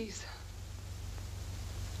 Please.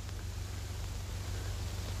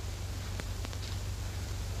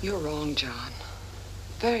 You're wrong, John.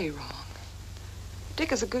 Very wrong.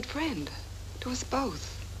 Dick is a good friend to us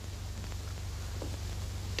both.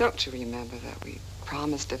 Don't you remember that we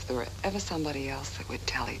promised if there were ever somebody else that we'd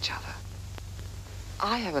tell each other?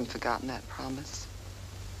 I haven't forgotten that promise.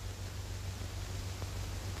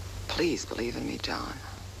 Please believe in me, John.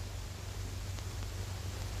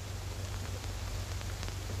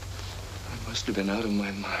 I must have been out of my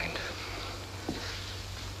mind.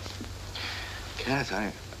 Kath,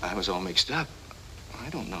 I was all mixed up. I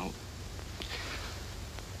don't know.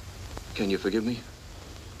 Can you forgive me?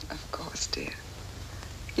 Of course, dear.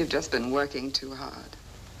 You've just been working too hard.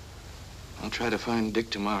 I'll try to find Dick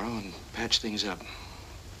tomorrow and patch things up.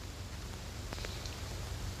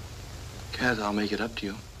 Kath, I'll make it up to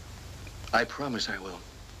you. I promise I will.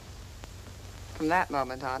 From that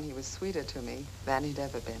moment on, he was sweeter to me than he'd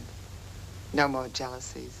ever been. No more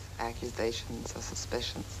jealousies, accusations, or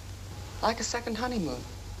suspicions. Like a second honeymoon.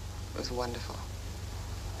 It was wonderful.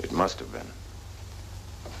 It must have been.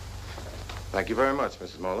 Thank you very much,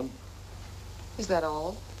 Mrs. Morland. Is that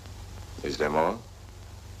all? Is there more?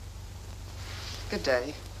 Good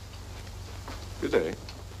day. Good day.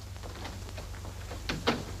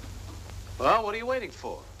 Well, what are you waiting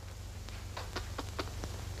for?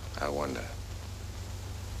 I wonder.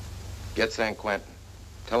 Get San Quentin.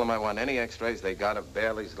 Tell them I want any x-rays they got of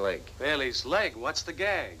Bailey's leg. Bailey's leg? What's the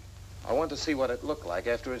gag? I want to see what it looked like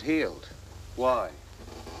after it healed. Why?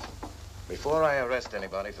 Before I arrest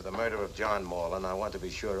anybody for the murder of John Morland, I want to be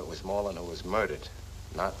sure it was Morland who was murdered,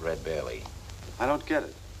 not Red Bailey. I don't get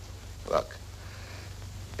it. Look,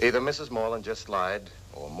 either Mrs. Morland just lied,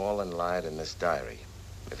 or Morland lied in this diary.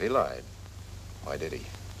 If he lied, why did he?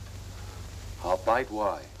 I'll bite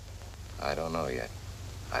why. I don't know yet.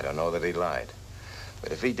 I don't know that he lied.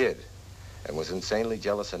 But if he did, and was insanely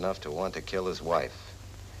jealous enough to want to kill his wife,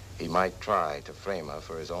 he might try to frame her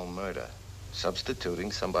for his own murder,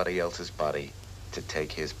 substituting somebody else's body to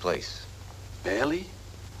take his place. Bailey?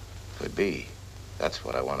 Could be. That's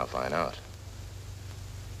what I want to find out.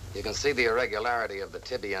 You can see the irregularity of the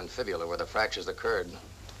tibia and fibula where the fractures occurred.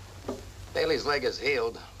 Bailey's leg is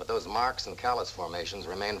healed, but those marks and callus formations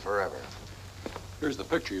remain forever. Here's the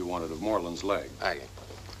picture you wanted of Morland's leg. Thank you.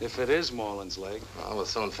 If it is Morland's leg. Well, we'll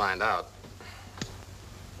soon find out.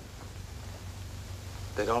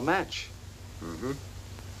 They don't match. Mm-hmm.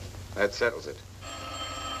 That settles it.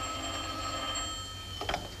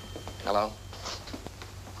 Hello?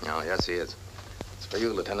 Oh, yes, he is. It's for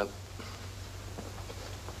you, Lieutenant.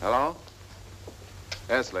 Hello?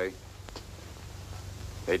 Yes, Lee.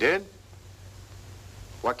 They did?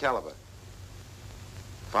 What caliber?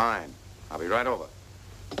 Fine. I'll be right over.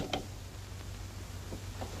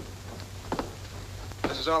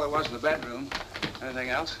 This is all there was in the bedroom. Anything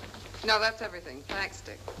else? No, that's everything. Thanks,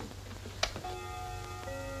 Dick.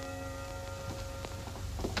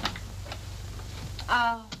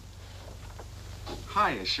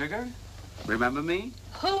 Hiya, sugar. Remember me?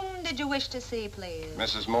 Whom did you wish to see, please?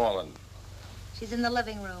 Mrs. Morland. She's in the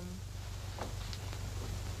living room.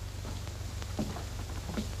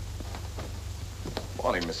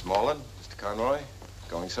 Morning, Miss Morland. Mr. Conroy.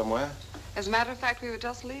 Going somewhere? As a matter of fact, we were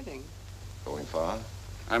just leaving. Going far?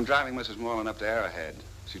 I'm driving Mrs. Morland up to Arrowhead.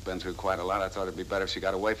 She's been through quite a lot. I thought it'd be better if she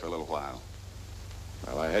got away for a little while.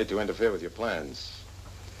 Well, I hate to interfere with your plans.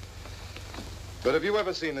 But have you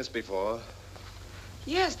ever seen this before?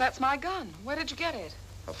 Yes, that's my gun. Where did you get it?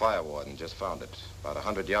 A fire warden just found it. About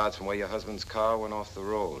 100 yards from where your husband's car went off the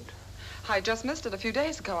road. I just missed it a few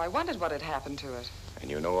days ago. I wondered what had happened to it. And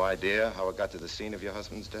you no idea how it got to the scene of your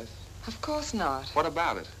husband's death? Of course not. What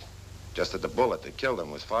about it? Just that the bullet that killed him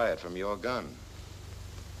was fired from your gun.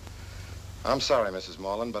 I'm sorry, Mrs.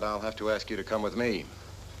 Morland, but I'll have to ask you to come with me.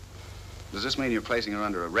 Does this mean you're placing her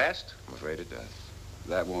under arrest? I'm afraid it does.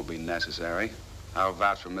 That won't be necessary. I'll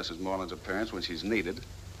vouch for Mrs. Morland's appearance when she's needed.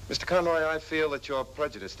 Mr. Conroy, I feel that you're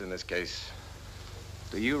prejudiced in this case.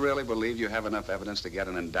 Do you really believe you have enough evidence to get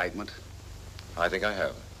an indictment? I think I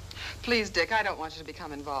have. Please, Dick, I don't want you to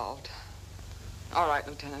become involved. All right,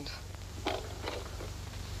 Lieutenant.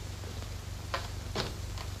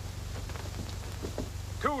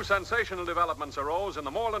 Two sensational developments arose in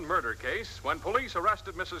the Morland murder case when police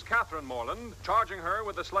arrested Mrs. Catherine Morland, charging her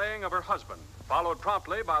with the slaying of her husband, followed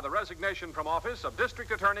promptly by the resignation from office of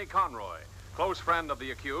District Attorney Conroy, close friend of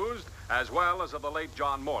the accused, as well as of the late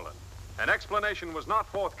John Morland. An explanation was not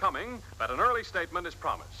forthcoming, but an early statement is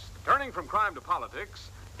promised. Turning from crime to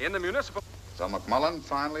politics, in the municipal... So McMullen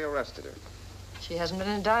finally arrested her. She hasn't been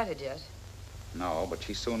indicted yet. No, but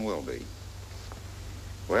she soon will be.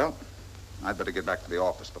 Well, I'd better get back to the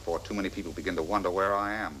office before too many people begin to wonder where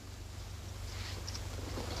I am.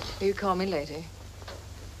 You call me later.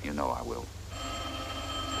 You know I will.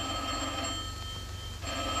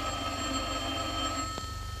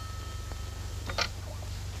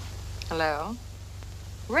 Hello?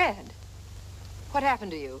 Red, what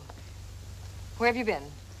happened to you? Where have you been?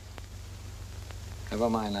 Never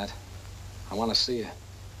mind that. I want to see you.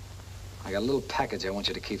 I got a little package I want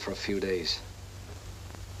you to keep for a few days.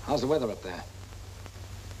 How's the weather up there?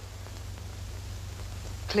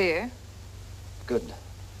 Clear. Good.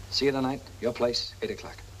 See you tonight. Your place, 8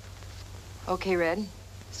 o'clock. Okay, Red.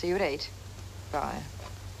 See you at 8. Bye.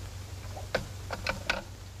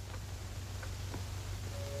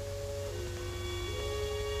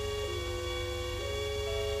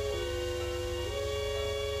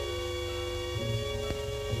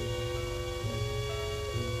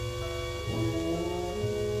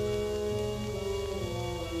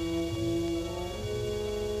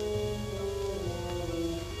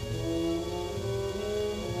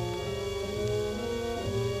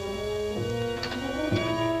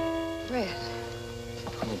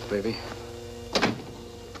 Baby.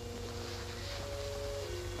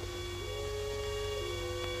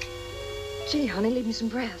 Gee, honey, leave me some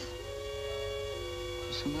breath.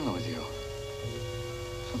 What's the matter with you?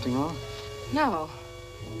 Something wrong? No.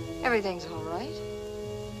 Everything's all right.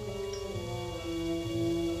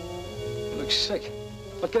 You look sick.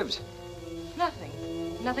 What gives? Nothing.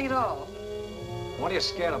 Nothing at all. What are you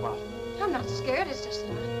scared about? I'm not scared. It's just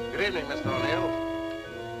that Good evening, Mr. O'Neill.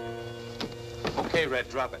 Okay, Red,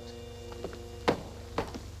 drop it.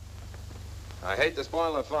 I hate to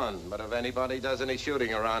spoil the fun, but if anybody does any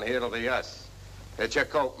shooting around here, it'll be us. It's your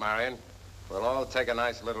coat, Marion. We'll all take a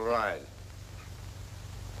nice little ride.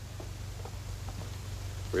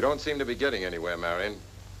 We don't seem to be getting anywhere, Marion.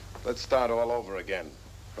 Let's start all over again,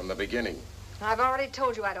 from the beginning. I've already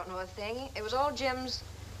told you I don't know a thing. It was all Jim's,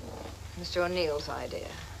 Mr. O'Neill's idea.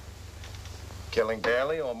 Killing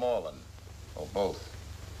Daly or Morland? Or both?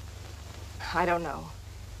 I don't know.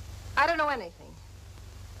 I don't know anything.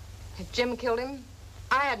 If Jim killed him,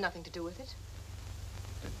 I had nothing to do with it.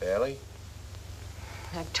 Did Daly?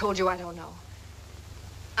 I've told you I don't know.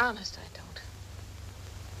 Honest, I don't.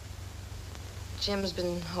 Jim's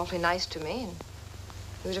been awfully nice to me, and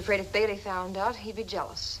he was afraid if Bailey found out, he'd be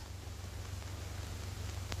jealous.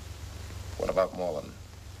 What about Morland?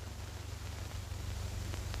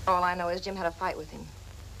 All I know is Jim had a fight with him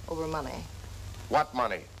over money. What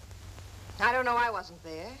money? I don't know. I wasn't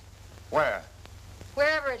there. Where?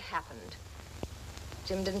 Wherever it happened.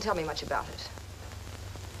 Jim didn't tell me much about it.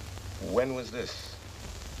 When was this?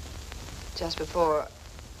 Just before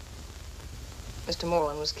Mr.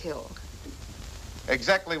 Morland was killed.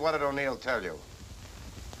 Exactly what did O'Neill tell you?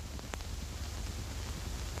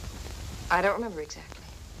 I don't remember exactly.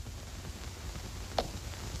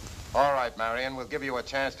 All right, Marion, we'll give you a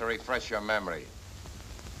chance to refresh your memory.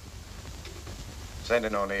 Send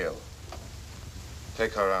in O'Neill.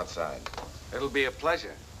 Take her outside. It'll be a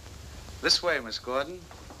pleasure. This way, Miss Gordon.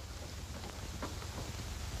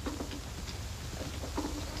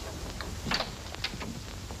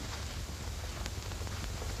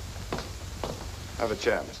 Have a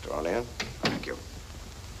chair, Mr. O'Neill. Thank you.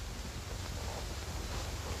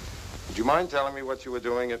 Would you mind telling me what you were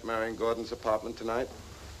doing at Marion Gordon's apartment tonight?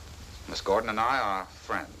 Miss Gordon and I are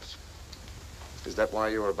friends. Is that why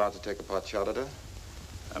you were about to take a pot shot at her?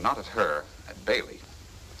 Not at her, at Bailey.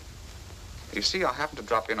 You see, I happened to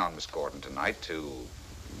drop in on Miss Gordon tonight to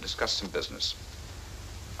discuss some business.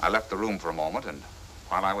 I left the room for a moment, and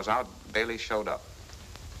while I was out, Bailey showed up.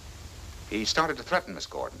 He started to threaten Miss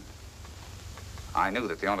Gordon. I knew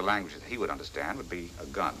that the only language that he would understand would be a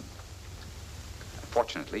gun.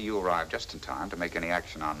 Fortunately, you arrived just in time to make any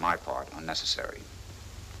action on my part unnecessary.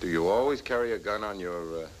 Do you always carry a gun on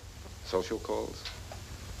your social calls?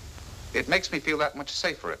 It makes me feel that much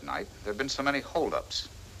safer at night. There have been so many holdups.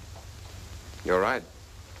 You're right.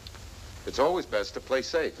 It's always best to play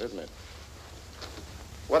safe, isn't it?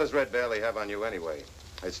 What does Red Bailey have on you anyway?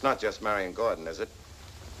 It's not just Marion Gordon, is it?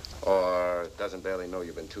 Or doesn't Bailey know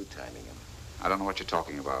you've been two-timing him? I don't know what you're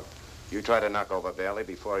talking about. You tried to knock over Bailey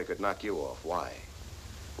before he could knock you off. Why?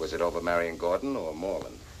 Was it over Marion Gordon or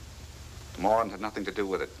Morland? Morland had nothing to do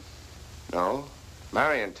with it. No?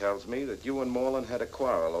 Marion tells me that you and Morland had a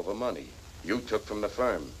quarrel over money you took from the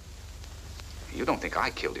firm. You don't think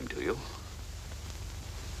I killed him, do you?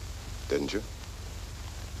 Didn't you?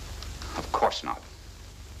 Of course not.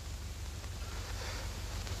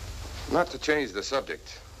 Not to change the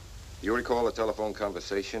subject. You recall the telephone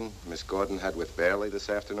conversation Miss Gordon had with Bailey this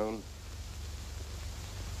afternoon?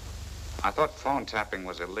 I thought phone tapping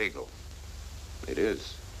was illegal. It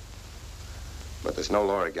is. But there's no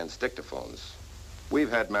law against dictaphones. We've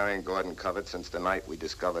had Marion Gordon covered since the night we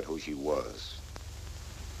discovered who she was.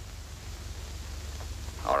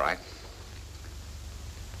 All right.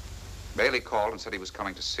 Bailey called and said he was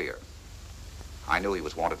coming to see her. I knew he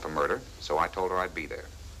was wanted for murder, so I told her I'd be there.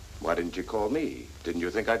 Why didn't you call me? Didn't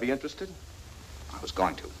you think I'd be interested? I was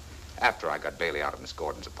going to, after I got Bailey out of Miss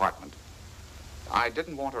Gordon's apartment. I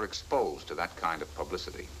didn't want her exposed to that kind of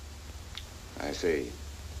publicity. I see.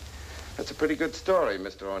 That's a pretty good story,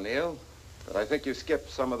 Mr. O'Neill. But I think you skipped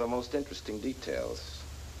some of the most interesting details.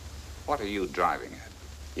 What are you driving at?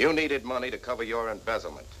 You needed money to cover your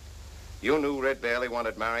embezzlement. You knew Red Bailey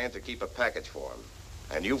wanted Marion to keep a package for him.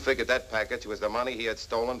 And you figured that package was the money he had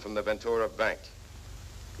stolen from the Ventura Bank.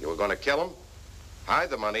 You were going to kill him, hide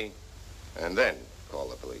the money, and then call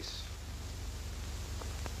the police.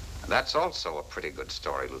 That's also a pretty good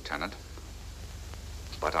story, Lieutenant.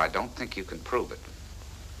 But I don't think you can prove it.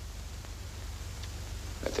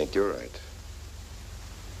 I think you're right.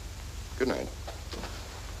 Good night.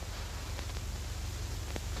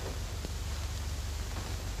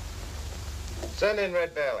 Send in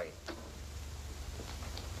Red Bailey.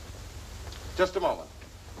 Just a moment.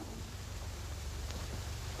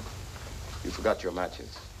 You forgot your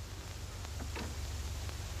matches.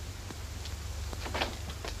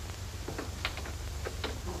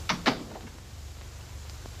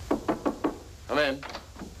 Come in.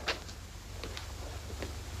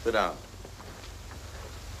 Sit down.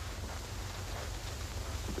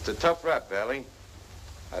 It's a tough rap, Bailey.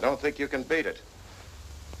 I don't think you can beat it.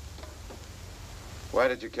 Why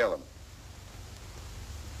did you kill him?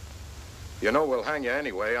 You know we'll hang you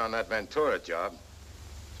anyway on that Ventura job.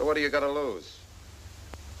 So what do you got to lose?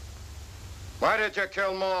 Why did you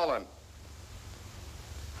kill Morland?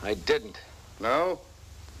 I didn't. No?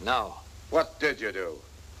 No. What did you do?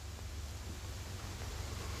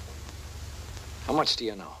 How much do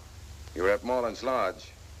you know? You were at Morland's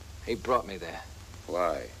lodge. He brought me there.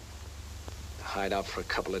 Why? To hide out for a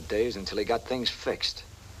couple of days until he got things fixed.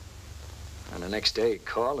 And the next day he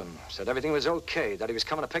called and said everything was okay, that he was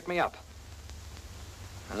coming to pick me up.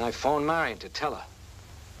 And I phoned Marion to tell her.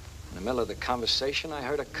 In the middle of the conversation, I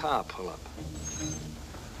heard a car pull up.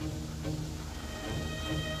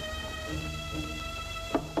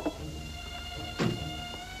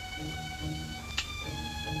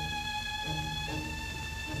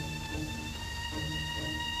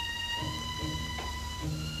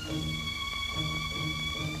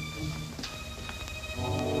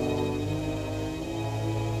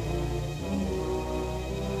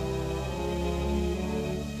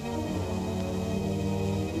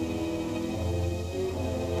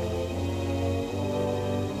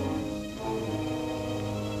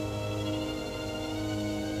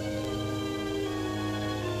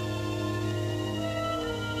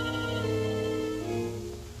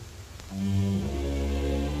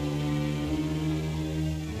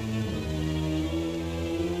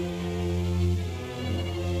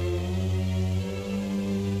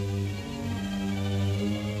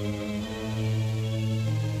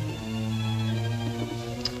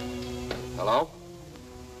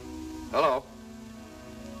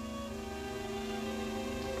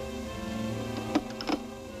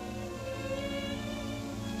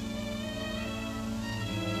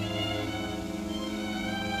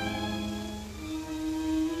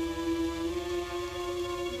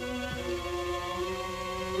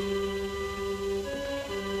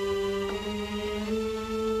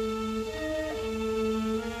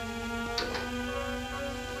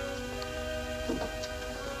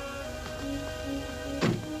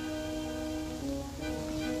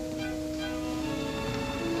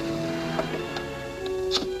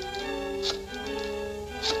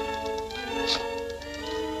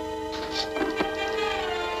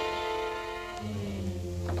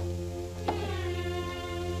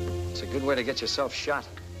 get yourself shot.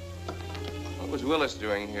 What was Willis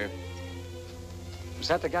doing here? Was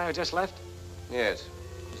that the guy who just left? Yes,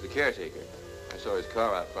 he's the caretaker. I saw his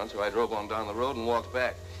car out front, so I drove on down the road and walked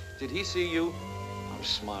back. Did he see you? I'm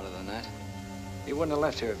smarter than that. He wouldn't have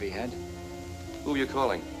left here if he had. Who are you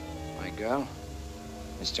calling? My girl.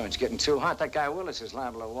 This joint's getting too hot. That guy Willis is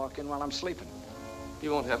liable to walk in while I'm sleeping.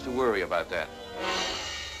 You won't have to worry about that.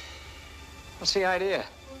 What's the idea?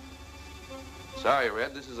 Sorry,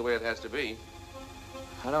 Red. This is the way it has to be.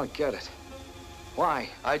 I don't get it. Why?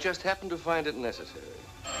 I just happen to find it necessary.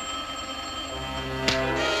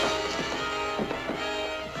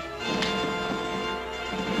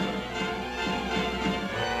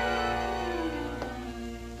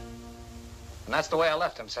 And that's the way I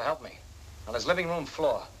left him, so help me. On his living room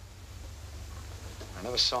floor. I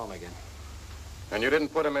never saw him again. And you didn't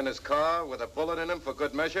put him in his car with a bullet in him for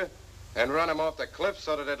good measure? And run him off the cliff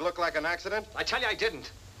so that it looked like an accident? I tell you I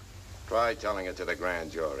didn't. Try telling it to the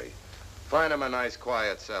grand jury. Find him a nice,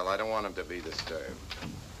 quiet cell. I don't want him to be disturbed.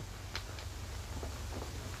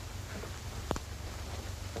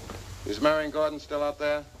 Is Marion Gordon still out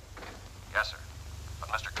there? Yes, sir. But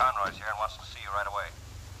Mr. Conroy's here and wants to see you right away.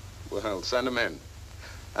 Well, send him in.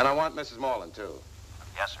 And I want Mrs. Morland, too.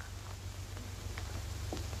 Yes, sir.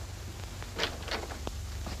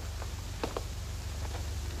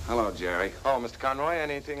 Hello, Jerry. Oh, Mr. Conroy,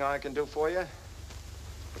 anything I can do for you?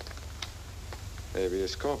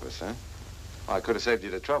 Habeas corpus, huh? I could have saved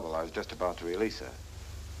you the trouble. I was just about to release her.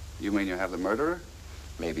 You mean you have the murderer?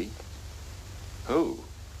 Maybe. Who?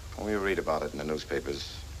 Well, you read about it in the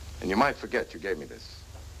newspapers. And you might forget you gave me this.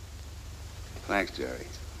 Thanks, Jerry.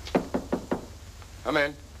 Come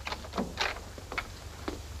in.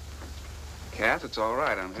 Kath, it's all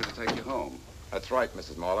right. I'm here to take you home. That's right,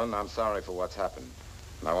 Mrs. Morland. I'm sorry for what's happened.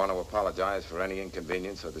 And I want to apologize for any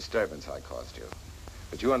inconvenience or disturbance I caused you.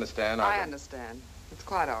 But you understand, I understand. It's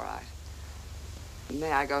quite all right.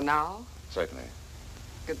 May I go now? Certainly.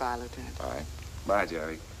 Goodbye, Lieutenant. Bye. Bye,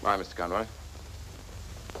 Jerry. Bye, Mr. Conroy.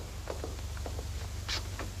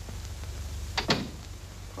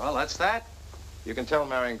 Well, that's that. You can tell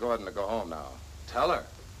Marion Gordon to go home now. Tell her.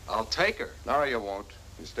 I'll take her. No, you won't.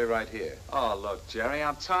 You stay right here. Oh, look, Jerry,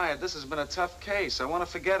 I'm tired. This has been a tough case. I want to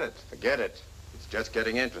forget it. Forget it. It's just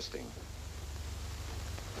getting interesting.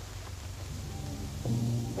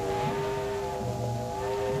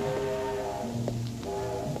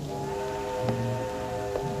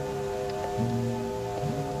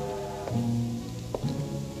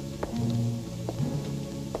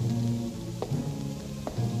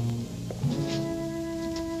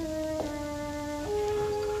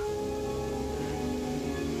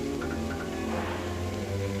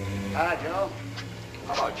 Hi, Joe.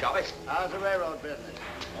 Hello, Charlie. How's the railroad business?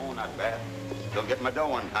 Oh, not bad. Still getting my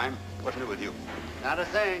dough on time. What's new with you? Not a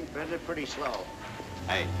thing. Business pretty slow.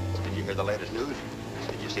 Hey, did you hear the latest news?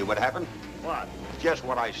 Did you see what happened? What? Just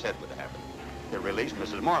what I said would happen. They released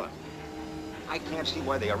Mrs. Morland. I can't see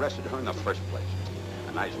why they arrested her in the first place.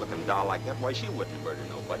 A nice-looking doll like that, why she wouldn't murder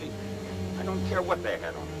nobody. I don't care what they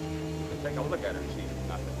had on her. You can take a look at her and see she's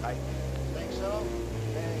not the type. Think so?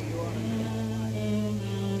 Yeah, you ought to.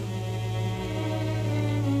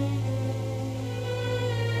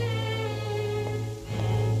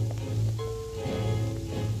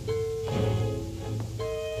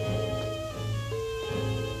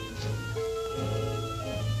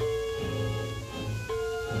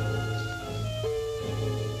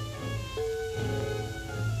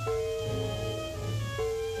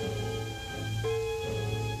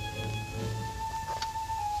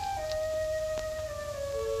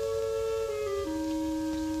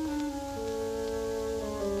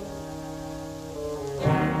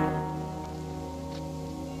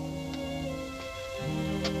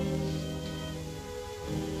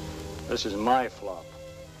 This is my flop.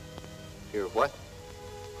 Your what?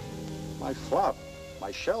 My flop,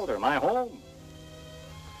 my shelter, my home.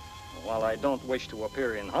 While I don't wish to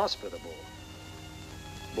appear inhospitable,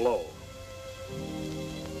 blow.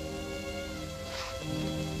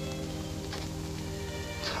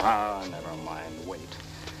 Ah, never mind, wait.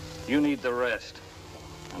 You need the rest,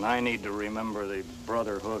 and I need to remember the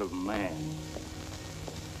brotherhood of man.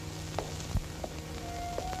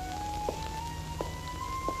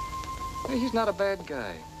 Hey, he's not a bad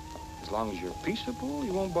guy. As long as you're peaceable, he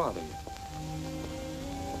won't bother you.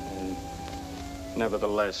 And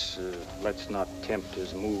nevertheless, let's not tempt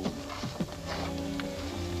his move.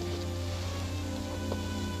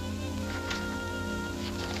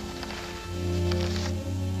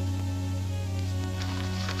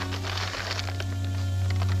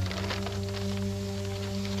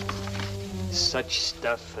 Such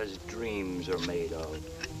stuff as dreams are made of.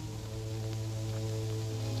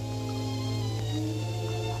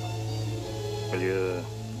 Will you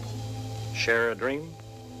share a dream?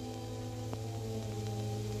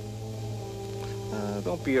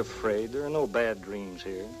 Don't be afraid. There are no bad dreams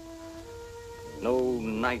here. No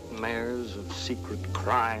nightmares of secret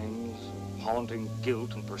crimes, haunting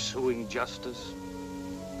guilt and pursuing justice.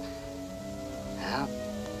 Yeah,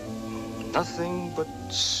 nothing but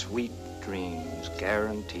sweet dreams,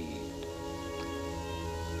 guaranteed.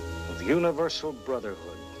 Of universal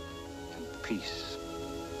brotherhood and peace.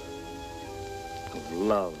 Of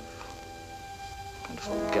love and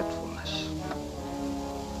forgetfulness.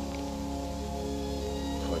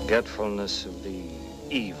 Forgetfulness of the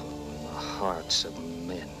evil in the hearts of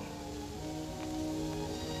men.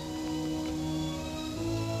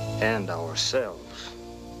 And ourselves.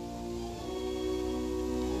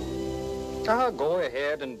 Go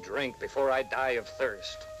ahead and drink before I die of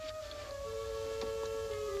thirst.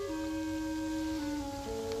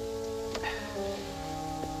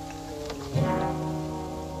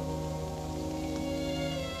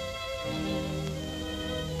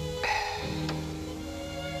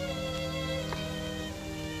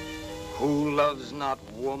 Who loves not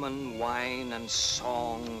woman, wine, and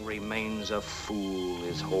song remains a fool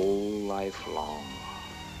his whole life long.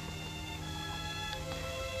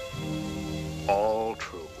 All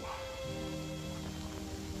true.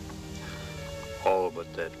 All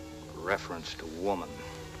but that reference to woman.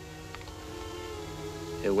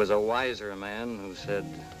 It was a wiser man who said,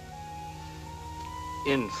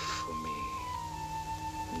 "Infamy,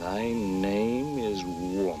 thy name is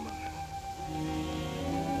woman."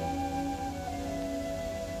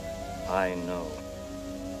 I know.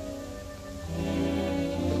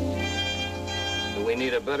 Do we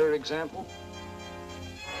need a better example?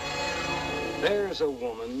 There's a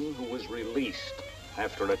woman who was released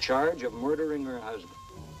after a charge of murdering her husband.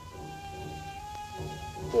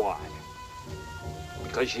 Why?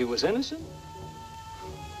 Because she was innocent?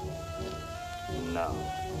 No.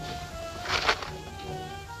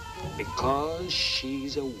 Because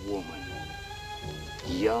she's a woman.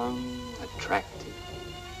 Young, attractive.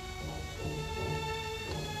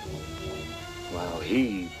 While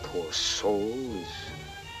he, poor soul, is...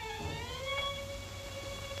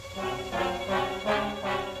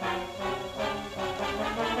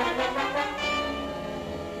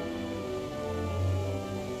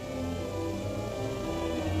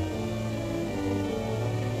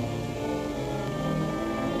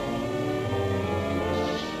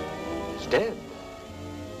 is dead.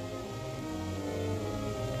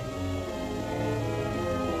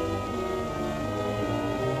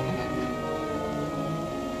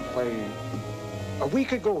 A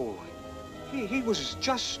week ago, he was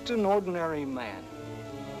just an ordinary man.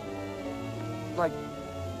 Like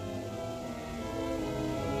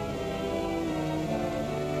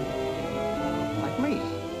me.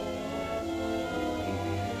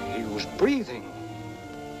 He was breathing.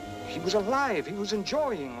 He was alive. He was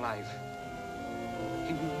enjoying life.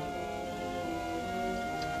 He was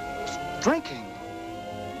drinking.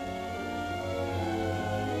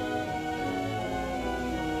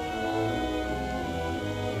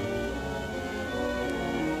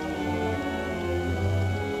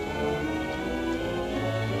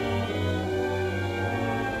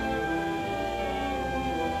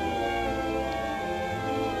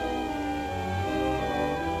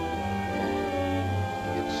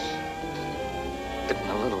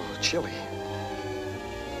 Chilly.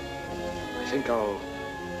 I think I'll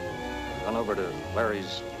run over to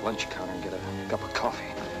Larry's lunch counter and get a cup of coffee.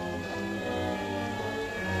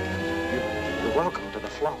 You're welcome to the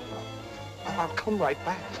flow. I'll come right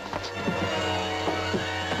back.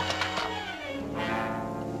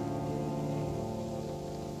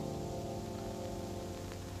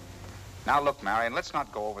 Now look, Marion, let's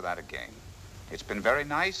not go over that again. It's been very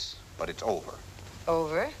nice, but it's over.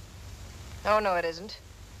 Over? Oh, no, it isn't.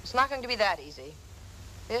 It's not going to be that easy.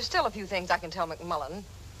 There's still a few things I can tell McMullen.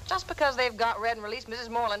 Just because they've got red and released Mrs.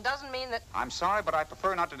 Morland doesn't mean that... I'm sorry, but I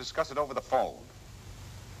prefer not to discuss it over the phone.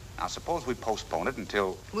 Now, suppose we postpone it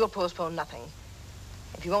until... We'll postpone nothing.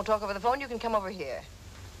 If you won't talk over the phone, you can come over here.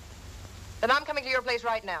 Then I'm coming to your place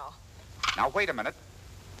right now. Now, wait a minute.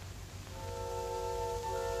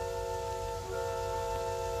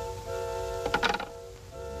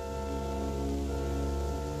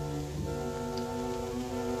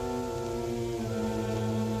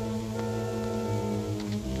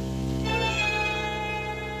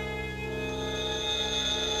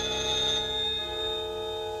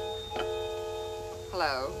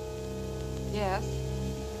 Hello. Yes.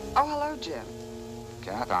 Oh, hello, Jim.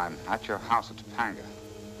 Kath, I'm at your house at Topanga.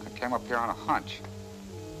 I came up here on a hunch.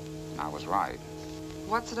 And I was right.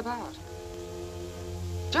 What's it about?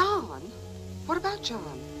 John, What about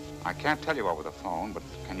John? I can't tell you over the phone, but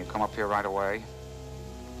can you come up here right away?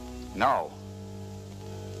 No.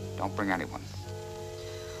 Don't bring anyone.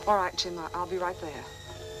 All right, Jim, I'll be right there.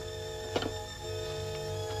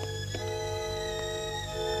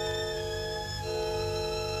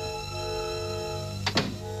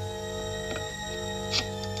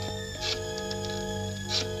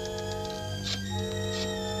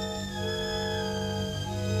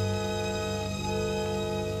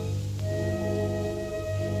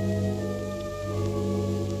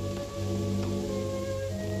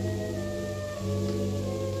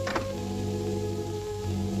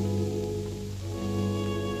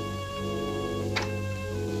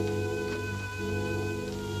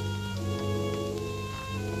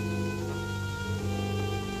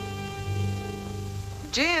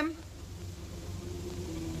 Jim?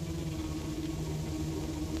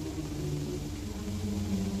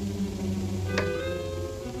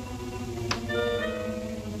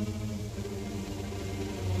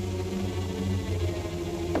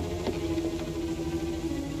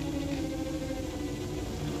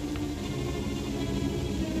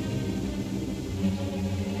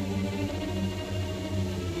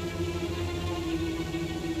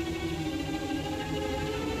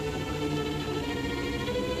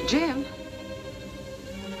 Jim?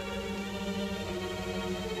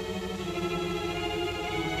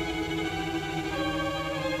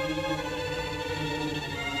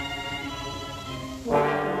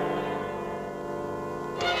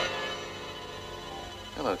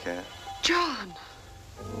 Hello, Kat. John!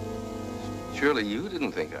 Surely you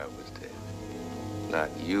didn't think I was dead. Not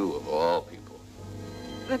you, of all people.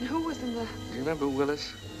 Then who was in the... Do you remember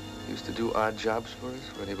Willis? Used to do odd jobs for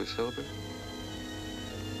us when he was sober?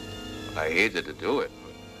 I hated to do it,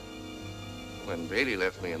 but when Bailey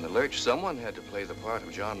left me in the lurch, someone had to play the part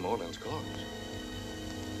of John Morland's corpse.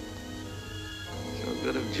 So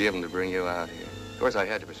good of Jim to bring you out here. Of course, I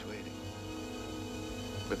had to persuade him.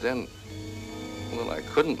 But then, well, I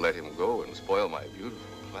couldn't let him go and spoil my beautiful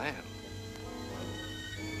plan.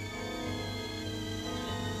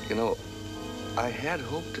 You know, I had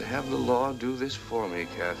hoped to have the law do this for me,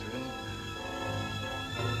 Catherine.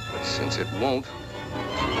 But since it won't,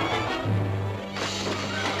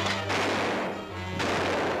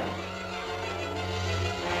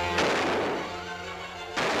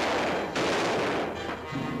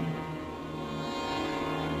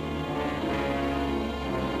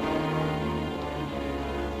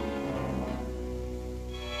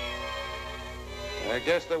 I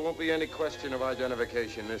guess there won't be any question of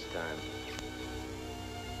identification this time.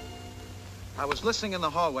 I was listening in the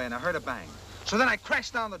hallway and I heard a bang. So then I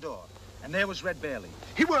crashed down the door. And there was Red Bailey.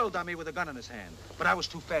 He whirled on me with a gun in his hand, but I was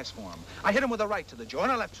too fast for him. I hit him with a right to the jaw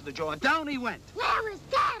and a left to the jaw, and down he went. Where was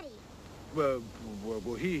Daddy? Well,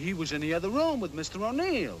 he was in the other room with Mr.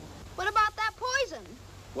 O'Neill. What about that poison?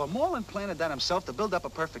 Well, Morland planted that himself to build up a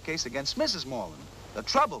perfect case against Mrs. Morland. The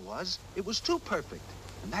trouble was, it was too perfect,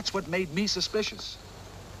 and that's what made me suspicious.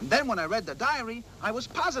 And then when I read the diary, I was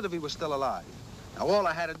positive he was still alive. Now, all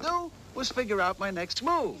I had to do was figure out my next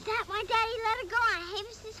move. Is that why Daddy let her go on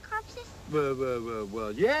Havis's corpses?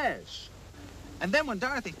 Well, yes. And then when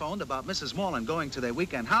Dorothy phoned about Mrs. Morland going to their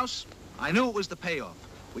weekend house, I knew it was the payoff.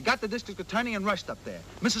 We got the district attorney and rushed up there.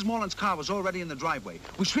 Mrs. Morland's car was already in the driveway.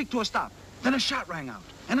 We shrieked to a stop. Then a shot rang out,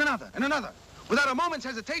 and another, and another. Without a moment's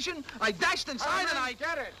hesitation, I dashed inside and I...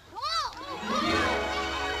 Get it! Whoa!